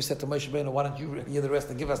Chumash, and we said to Moshe Rabbeinu, why don't you hear the rest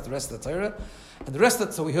and give us the rest of the Torah? And the rest of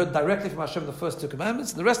it, so we heard directly from Hashem the first two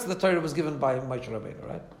commandments, and the rest of the Torah was given by Moshe Rabbeinu,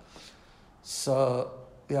 right? So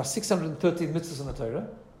there are 613 mitzvahs in the Torah,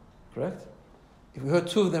 correct? If we heard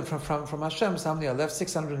two of them from Hashem, so how many are left?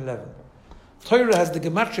 611. Torah has the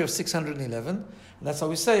gematria of 611, and that's how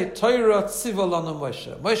we say, Torah tziva lanu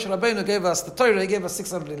Moshe. Moshe Rabbeinu gave us the Torah, He gave us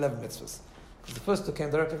 611 mitzvahs. Because the first two came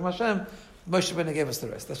directly from Hashem, Moshe Rabbeinu gave us the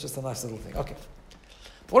rest. That's just a nice little thing. Okay.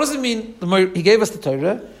 What does it mean? He gave us the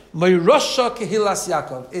Torah. Moirasha Kehilas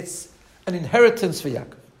Yaakov. It's an inheritance for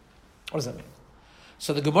Yaakov. What does that mean?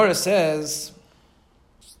 So the Gemara says,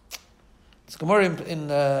 it's Gemara in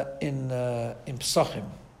Pesachim,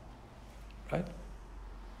 right?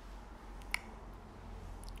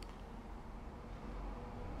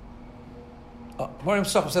 Gemara in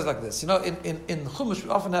Pesachim says like this. You know, in Chumash we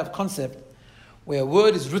often have a concept where a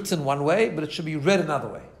word is written one way, but it should be read another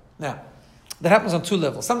way. Now, that happens on two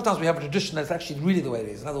levels. Sometimes we have a tradition that's actually really the way it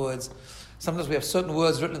is. In other words, sometimes we have certain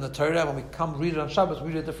words written in the Torah, and when we come read it on Shabbos, we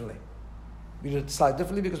read it differently. We read it slightly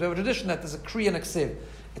differently because we have a tradition that there's a Kri and a Ksiv.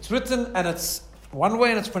 It's written and it's one way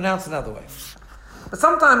and it's pronounced another way. But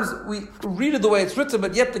sometimes we read it the way it's written,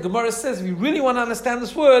 but yet the Gemara says if you really want to understand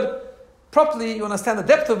this word properly, you understand the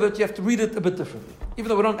depth of it, you have to read it a bit differently. Even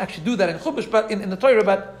though we don't actually do that in Chumash, but in the Torah,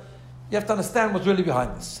 but you have to understand what's really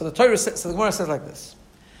behind this. So the Gemara says like this.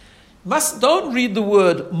 Don't read the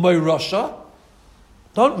word Moirasha.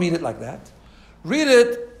 Don't read it like that. Read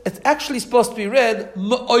it, it's actually supposed to be read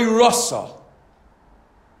Me'oirasa.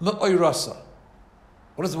 Me'oirasa.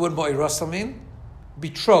 What does the word Me'oirasa mean?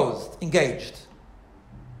 Betrothed, engaged.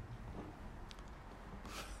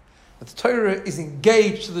 The Torah is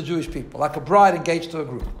engaged to the Jewish people, like a bride engaged to a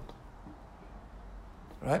groom.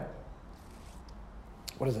 Right?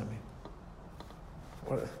 What does that mean?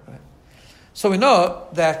 Right? So we know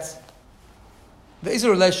that there is a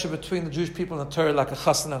relationship between the Jewish people and the Torah like a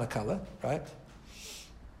chassan and a kala, right?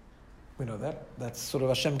 We know that. That's sort of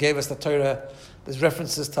Hashem gave us the Torah. There's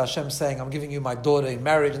references to Hashem saying, I'm giving you my daughter in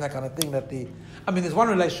marriage and that kind of thing. There's one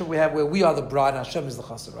relationship we have where we are the bride and Hashem is the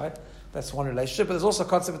chassan, right? That's one relationship. But there's also a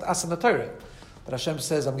concept with us and the Torah. That Hashem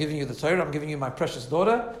says, I'm giving you the Torah, I'm giving you my precious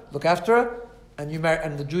daughter, look after her,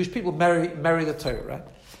 and the Jewish people marry the Torah, right?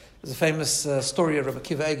 There's a famous story of Rabbi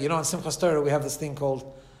Akiva Eiger. You know, on Simchas Torah we have this thing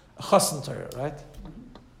called a Chassan Torah, right?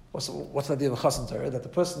 what's the idea of a Chassan Torah? That the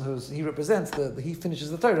person he represents, he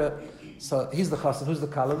finishes the Torah, so he's the Chassan, who's the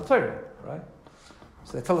Kala of the Torah, right?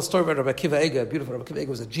 So they tell a story about Rabbi Akiva Eiger, beautiful. Rabbi Akiva Eiger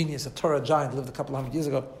was a genius, a Torah giant, lived a couple of hundred years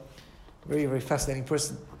ago. Very, very fascinating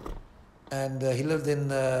person. And he lived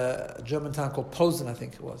in a German town called Posen, I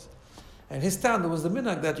think it was. And in his town, there was the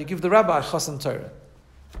minhag that you give the rabbi a Chassan Torah,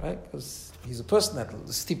 right? Because he's a person that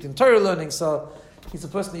is steeped in Torah learning, so he's a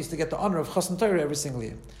person that used to get the honor of Chassan Torah every single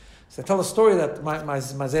year. So I tell a story that my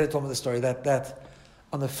Zayda told me the story, that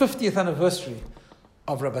on the 50th anniversary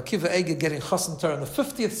of Rabbi Akiva Eiger getting Chassan Torah, on the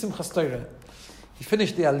 50th Simchas Torah, he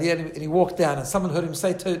finished the Aliyah and he walked down, and someone heard him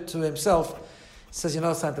say to himself, he says,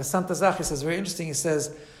 Santa Zach, he says, very interesting, he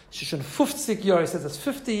says, Shishon 50 years, he says, it's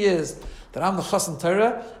 50 years that I'm the Chassan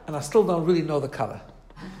Torah, and I still don't really know the color.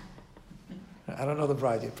 I don't know the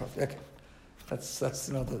bride yet, Prophet. Okay. That's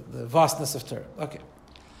the vastness of Torah. Okay.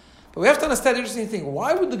 But we have to understand the interesting thing.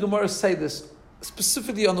 Why would the Gemara say this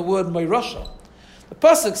specifically on the word Moirasha? The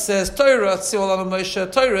pasuk says, Torah, Tzivol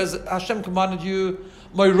Moshe, Torah, Hashem commanded you,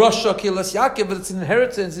 Moirasha Kilas Yaakov, but it's an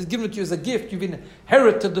inheritance. It's given to you as a gift. You've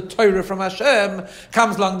inherited the Torah from Hashem.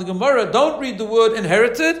 Comes along the Gemara. Don't read the word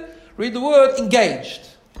inherited. Read the word engaged.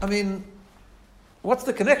 I mean, what's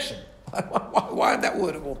the connection? Why that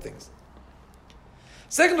word of all things?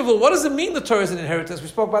 Second of all, what does it mean the Torah is an inheritance? We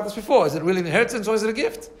spoke about this before. Is it really an inheritance or is it a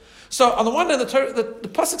gift? So on the one hand, the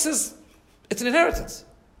pasuk says it's an inheritance.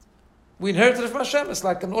 We inherited it from Hashem. It's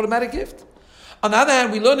like an automatic gift. On the other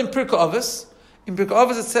hand, we learn in Pirkei Avos. In Pirkei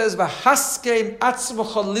Avos it says, "V'haskein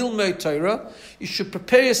atzmacha lilmei Torah." You should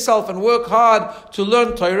prepare yourself and work hard to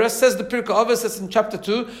learn Torah. Says the Pirkei Avos, that's in chapter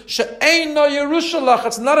 2. She'eino yerusha lach.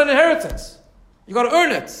 It's not an inheritance. You got to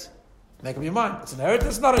earn it. Make up your mind. It's an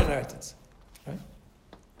inheritance, not an inheritance. Right?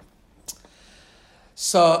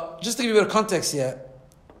 So, just to give you a bit of context here,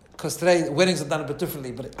 because today weddings are done a bit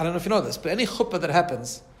differently, but I don't know if you know this, but any chuppah that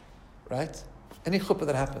happens, right? Any chuppah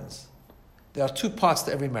that happens, there are two parts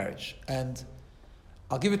to every marriage, and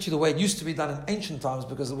I'll give it to you the way it used to be done in ancient times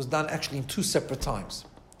because it was done actually in two separate times.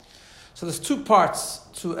 So there's two parts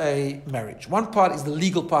to a marriage. One part is the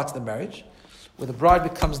legal part of the marriage, where the bride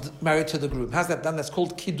becomes married to the groom. How's that done? That's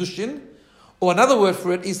called kiddushin, or another word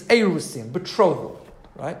for it is erusin, betrothal,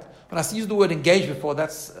 right? When I used the word engaged before,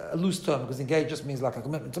 that's a loose term because engaged just means like a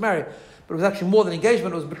commitment to marry, but it was actually more than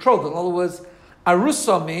engagement, it was betrothal. In other words,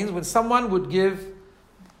 arusa means when someone would give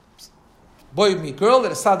boy meet girl, they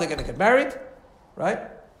decide they're going to get married, right?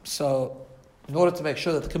 So, in order to make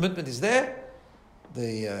sure that the commitment is there,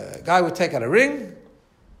 the guy would take out a ring in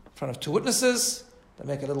front of two witnesses. They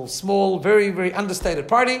make a little small, very, very understated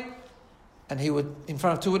party, and he would, in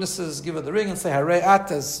front of two witnesses, give her the ring and say, Harei at,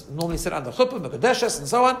 as normally said under chuppah, mekudeshes, and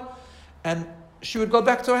so on, and she would go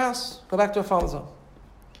back to her house, go back to her father's home.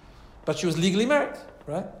 But she was legally married,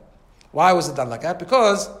 right? Why was it done like that?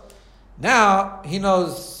 Because now he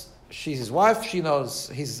knows she's his wife, she knows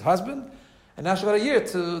he's his husband, and now she got a year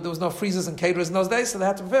there was no freezers and caterers in those days, so they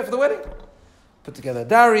had to prepare for the wedding. Put together a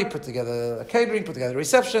dowry, put together a catering, put together a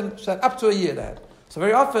reception, so up to a year they had. So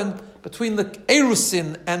very often, between the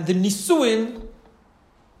erusin and the nisuin,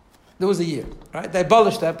 there was a year, right? They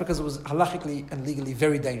abolished that because it was halachically and legally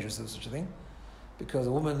very dangerous to do such a thing. Because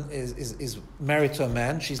a woman is married to a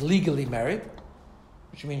man, she's legally married,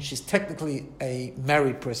 which means she's technically a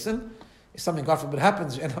married person. If something, God forbid,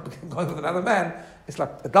 happens, you end up going with another man, it's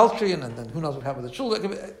like adultery, and then who knows what happened with the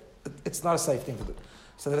children. It's not a safe thing to do.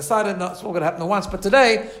 So they decided, no, it's all going to happen at once. But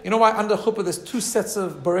today, you know why under chuppah there's two sets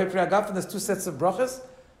of borei pri hagaf and there's two sets of brachas?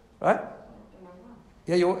 Right?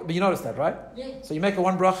 Yeah, but you notice that, right? Yeah. So you make a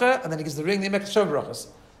one bracha, and then he gives the ring, then you make the seven brachas.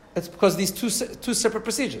 It's because these two separate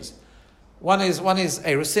procedures. One is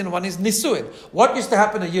erusin, one is nisuin. What used to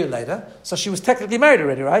happen a year later? So she was technically married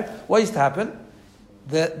already, right? What used to happen?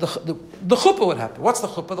 The chuppah would happen. What's the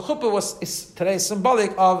chuppah? The chuppah is today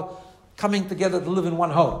symbolic of coming together to live in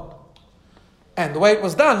one home. And the way it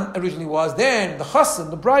was done originally was then the chassan,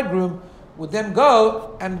 the bridegroom, would then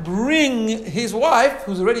go and bring his wife,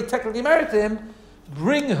 who's already technically married to him,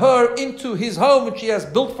 bring her into his home, which he has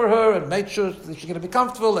built for her and made sure that she's going to be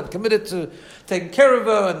comfortable and committed to taking care of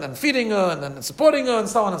her and feeding her and supporting her and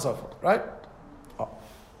so on and so forth, right?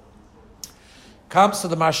 Comes to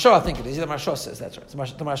the Maharsha, I think it is. The Maharsha says that's right. The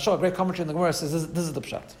Maharsha, a great commentary in the Gemara, says this is the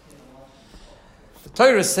pshat. The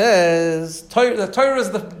Torah says the Torah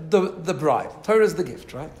is the bride. Torah is the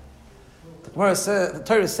gift, right? The Torah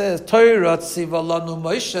says Torah tzivalanu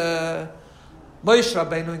Moshe. Moshe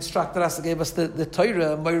Rabbeinu instructed us, gave us the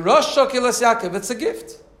Torah. Moirasha kilas Yaakov. It's a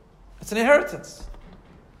gift. It's an inheritance.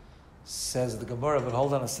 Says the Gemara, but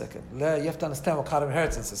hold on a second. You have to understand what kind of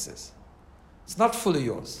inheritance this is. It's not fully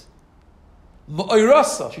yours.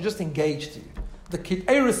 Moirasa, she just engaged to you. the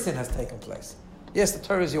Erusin has taken place. Yes, the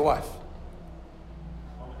Torah is your wife.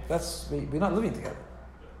 We're not living together.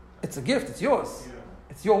 It's a gift, it's yours.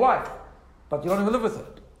 It's your wife. But you don't even live with her.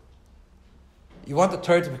 You want the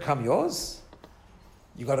Torah to become yours?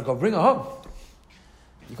 You got to go bring her home.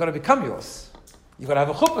 You got to become yours. You got to have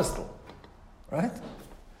a chuppah still, right?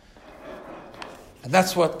 And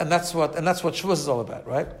that's what Shavuos is all about,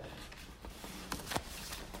 right?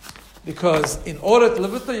 Because in order to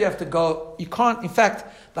live with her, you have to go. You can't. In fact,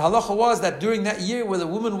 the halacha was that during that year where the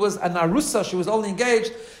woman was an arusa, she was only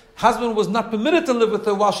engaged. Husband was not permitted to live with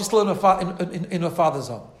her while she's still in her father's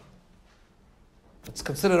home. It's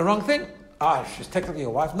considered a wrong thing. She's technically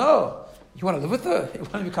your wife. No, you want to live with her. You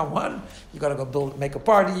want to become one. You got to go make a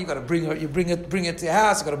party. You got to bring her. You bring it to your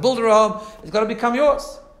house. You got to build her home. It's got to become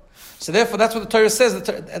yours. So therefore, that's what the Torah says.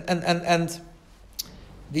 And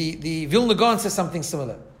the Vilna Gaon says something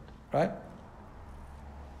similar, right?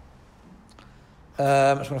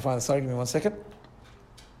 I just want to find the. Sorry, give me 1 second.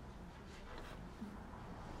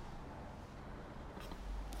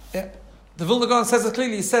 Yeah, the Vilna Gaon says it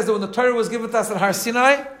clearly. He says that when the Torah was given to us at Har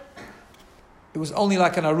Sinai, it was only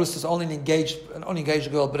like an arus, it's only an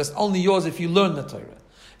engaged girl, but it's only yours if you learn the Torah.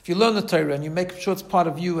 If you learn the Torah and you make sure it's part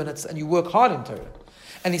of you and you work hard in Torah.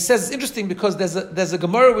 And he says it's interesting because there's a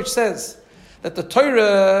Gemara which says that the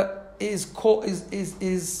Torah is called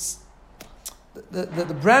the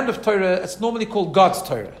brand of Torah. It's normally called God's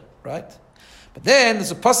Torah, right? But then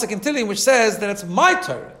there's a pasuk in Tehillim which says that it's my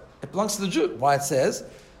Torah. It belongs to the Jew. Why it says,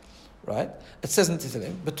 right? It says in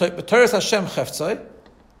Tehillim, "But Torah is Hashem cheftzoi."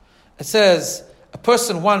 It says a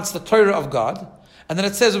person wants the Torah of God, and then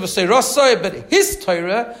it says but his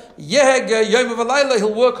Torah,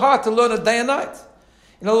 he'll work hard to learn it day and night.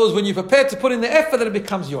 In other words, when you're prepared to put in the effort, then it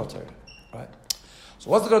becomes your Torah, right? So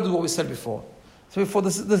what's it going to do? What we said before. So before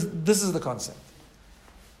this is the concept.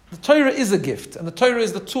 The Torah is a gift, and the Torah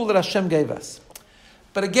is the tool that Hashem gave us.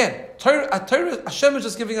 But again, Hashem is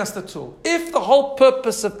just giving us the tool. If the whole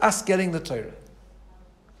purpose of us getting the Torah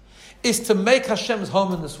is to make Hashem's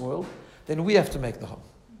home in this world, then we have to make the home.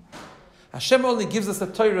 Hashem only gives us the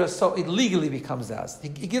Torah so it legally becomes ours. He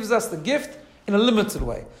gives us the gift in a limited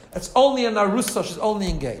way. It's only an arusa, she's only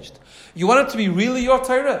engaged. You want it to be really your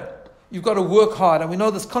Torah? You've got to work hard. And we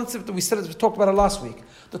know this concept that we talked about it last week.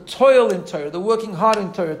 The toil in Torah, the working hard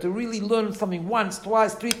in Torah, to really learn something once,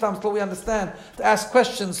 twice, 3 times till we understand, to ask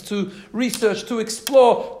questions, to research, to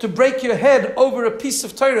explore, to break your head over a piece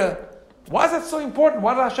of Torah. Why is that so important?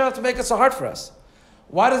 Why does Hashem have to make it so hard for us?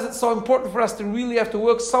 Why is it so important for us to really have to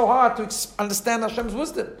work so hard to understand Hashem's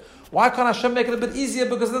wisdom? Why can't Hashem make it a bit easier?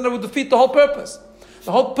 Because then it would defeat the whole purpose.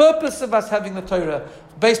 The whole purpose of us having the Torah,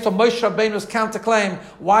 based on Moshe Rabbeinu's counterclaim,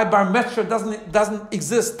 why Bar Mitzvah doesn't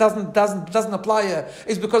exist, doesn't apply here,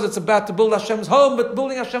 is because it's about to build Hashem's home. But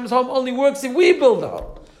building Hashem's home only works if we build the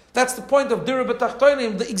home. That's the point of Dira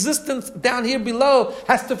B'Tachtonim. The existence down here below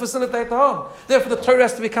has to facilitate the home. Therefore, the Torah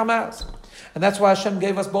has to become ours. And that's why Hashem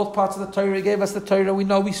gave us both parts of the Torah. He gave us the Torah. We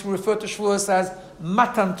know we refer to Shavuos as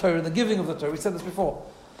Matan Torah, the giving of the Torah. We said this before.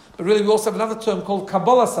 But really, we also have another term called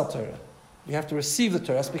Kabbalah Torah. We have to receive the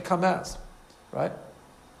Torah. It has to become ours. Right?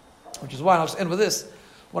 Which is why, and I'll just end with this.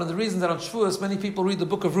 One of the reasons that on Shavuos, many people read the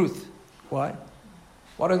book of Ruth. Why?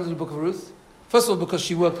 Why do they read the book of Ruth? First of all, because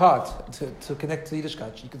she worked hard to connect to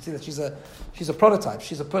Yiddishkeit. You can see that she's a prototype.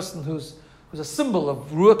 She's a person who's a symbol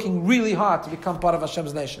of working really hard to become part of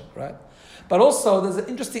Hashem's nation, right? But also, there's an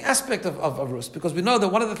interesting aspect of Ruth, because we know that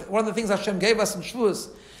one of the things Hashem gave us in Shavuos,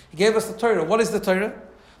 He gave us the Torah. What is the Torah?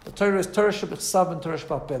 The Torah is Torah Sheb'Tzav and Torah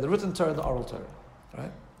Sheb'al Peh, the written Torah and the oral Torah,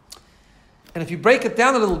 right? And if you break it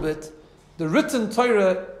down a little bit, the written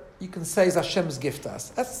Torah, you can say, is Hashem's gift to us.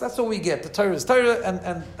 That's what we get. The Torah is Torah,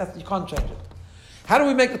 and that, you can't change it. How do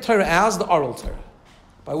we make the Torah ours? The oral Torah.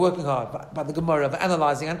 By working hard, by the Gemara, by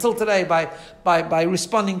analyzing. Until today, by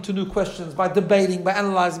responding to new questions, by debating, by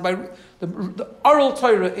analyzing. The oral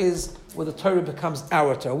Torah is where the Torah becomes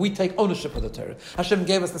our Torah. We take ownership of the Torah. Hashem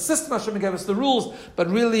gave us the system, Hashem gave us the rules, but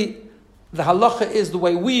really, the halacha is the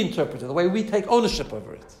way we interpret it, the way we take ownership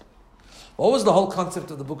over it. What was the whole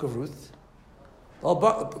concept of the book of Ruth? The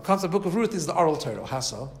whole concept of the book of Ruth is the oral Torah. How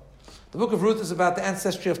so? The book of Ruth is about the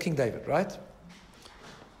ancestry of King David, right?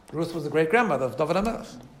 Ruth was the great-grandmother of David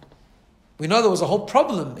HaMelech. We know there was a whole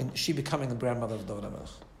problem in she becoming the grandmother of David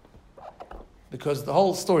HaMelech. Because the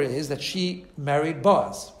whole story is that she married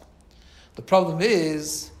Boaz. The problem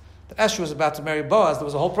is that as she was about to marry Boaz, there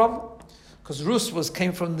was a whole problem. Because Ruth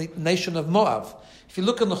came from the nation of Moab. If you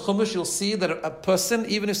look in the Chumash, you'll see that a person,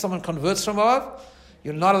 even if someone converts from Moab,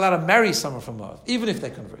 you're not allowed to marry someone from Moab, even if they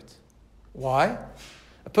convert. Why?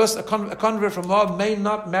 A convert from Moab may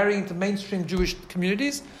not marry into mainstream Jewish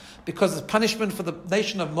communities, because it's punishment for the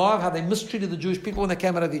nation of Moab, how they mistreated the Jewish people when they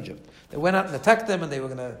came out of Egypt. They went out and attacked them, and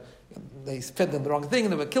they fed them the wrong thing,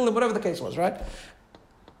 and they were killing them, whatever the case was, right?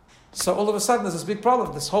 So all of a sudden, there's this big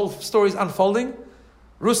problem. This whole story is unfolding.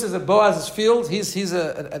 Ruth is at Boaz's field. He's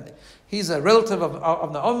a relative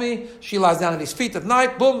of Naomi. She lies down at his feet at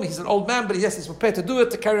night. Boom, he's an old man, but he's prepared to do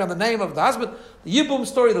it, to carry on the name of the husband. The Yibum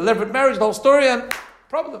story, the levirate marriage, the whole story, and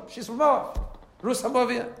problem. She's from Moab. Ruth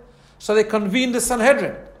Hamovia. So they convened the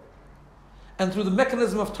Sanhedrin. And through the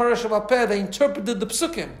mechanism of Torah Shabbat Peh, they interpreted the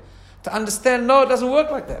psukim to understand, no, it doesn't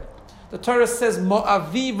work like that. The Torah says,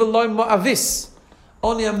 Mo'avi v'loi Mo'avis.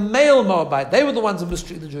 Only a male Moabite. They were the ones who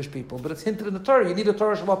mistreated the Jewish people. But it's hinted in the Torah. You need a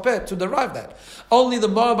Torah Shabbat Peh to derive that. Only the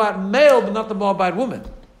Moabite male, but not the Moabite woman.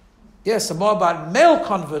 Yes, a Moabite male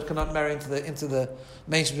convert cannot marry into the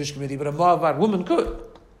mainstream Jewish community, but a Moabite woman could.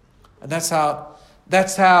 And that's how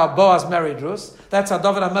Boaz married Ruth. That's how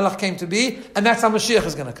David HaMelech came to be. And that's how Mashiach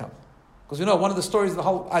is going to come. Because one of the stories, the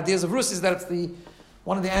whole ideas of Ruth is that it's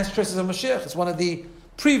one of the ancestresses of Mashiach. It's one of the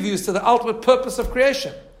previews to the ultimate purpose of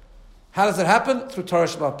creation. How does it happen? Through Torah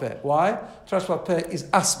Shabbat Peh. Why? Torah Shabbat Peh is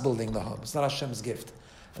us building the home. It's not Hashem's gift.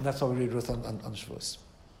 And that's why we read Ruth on Shavuos.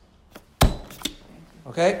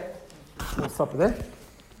 Okay? We'll stop there. Thank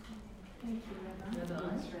you, Rabbi.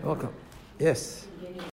 You're welcome. Yes.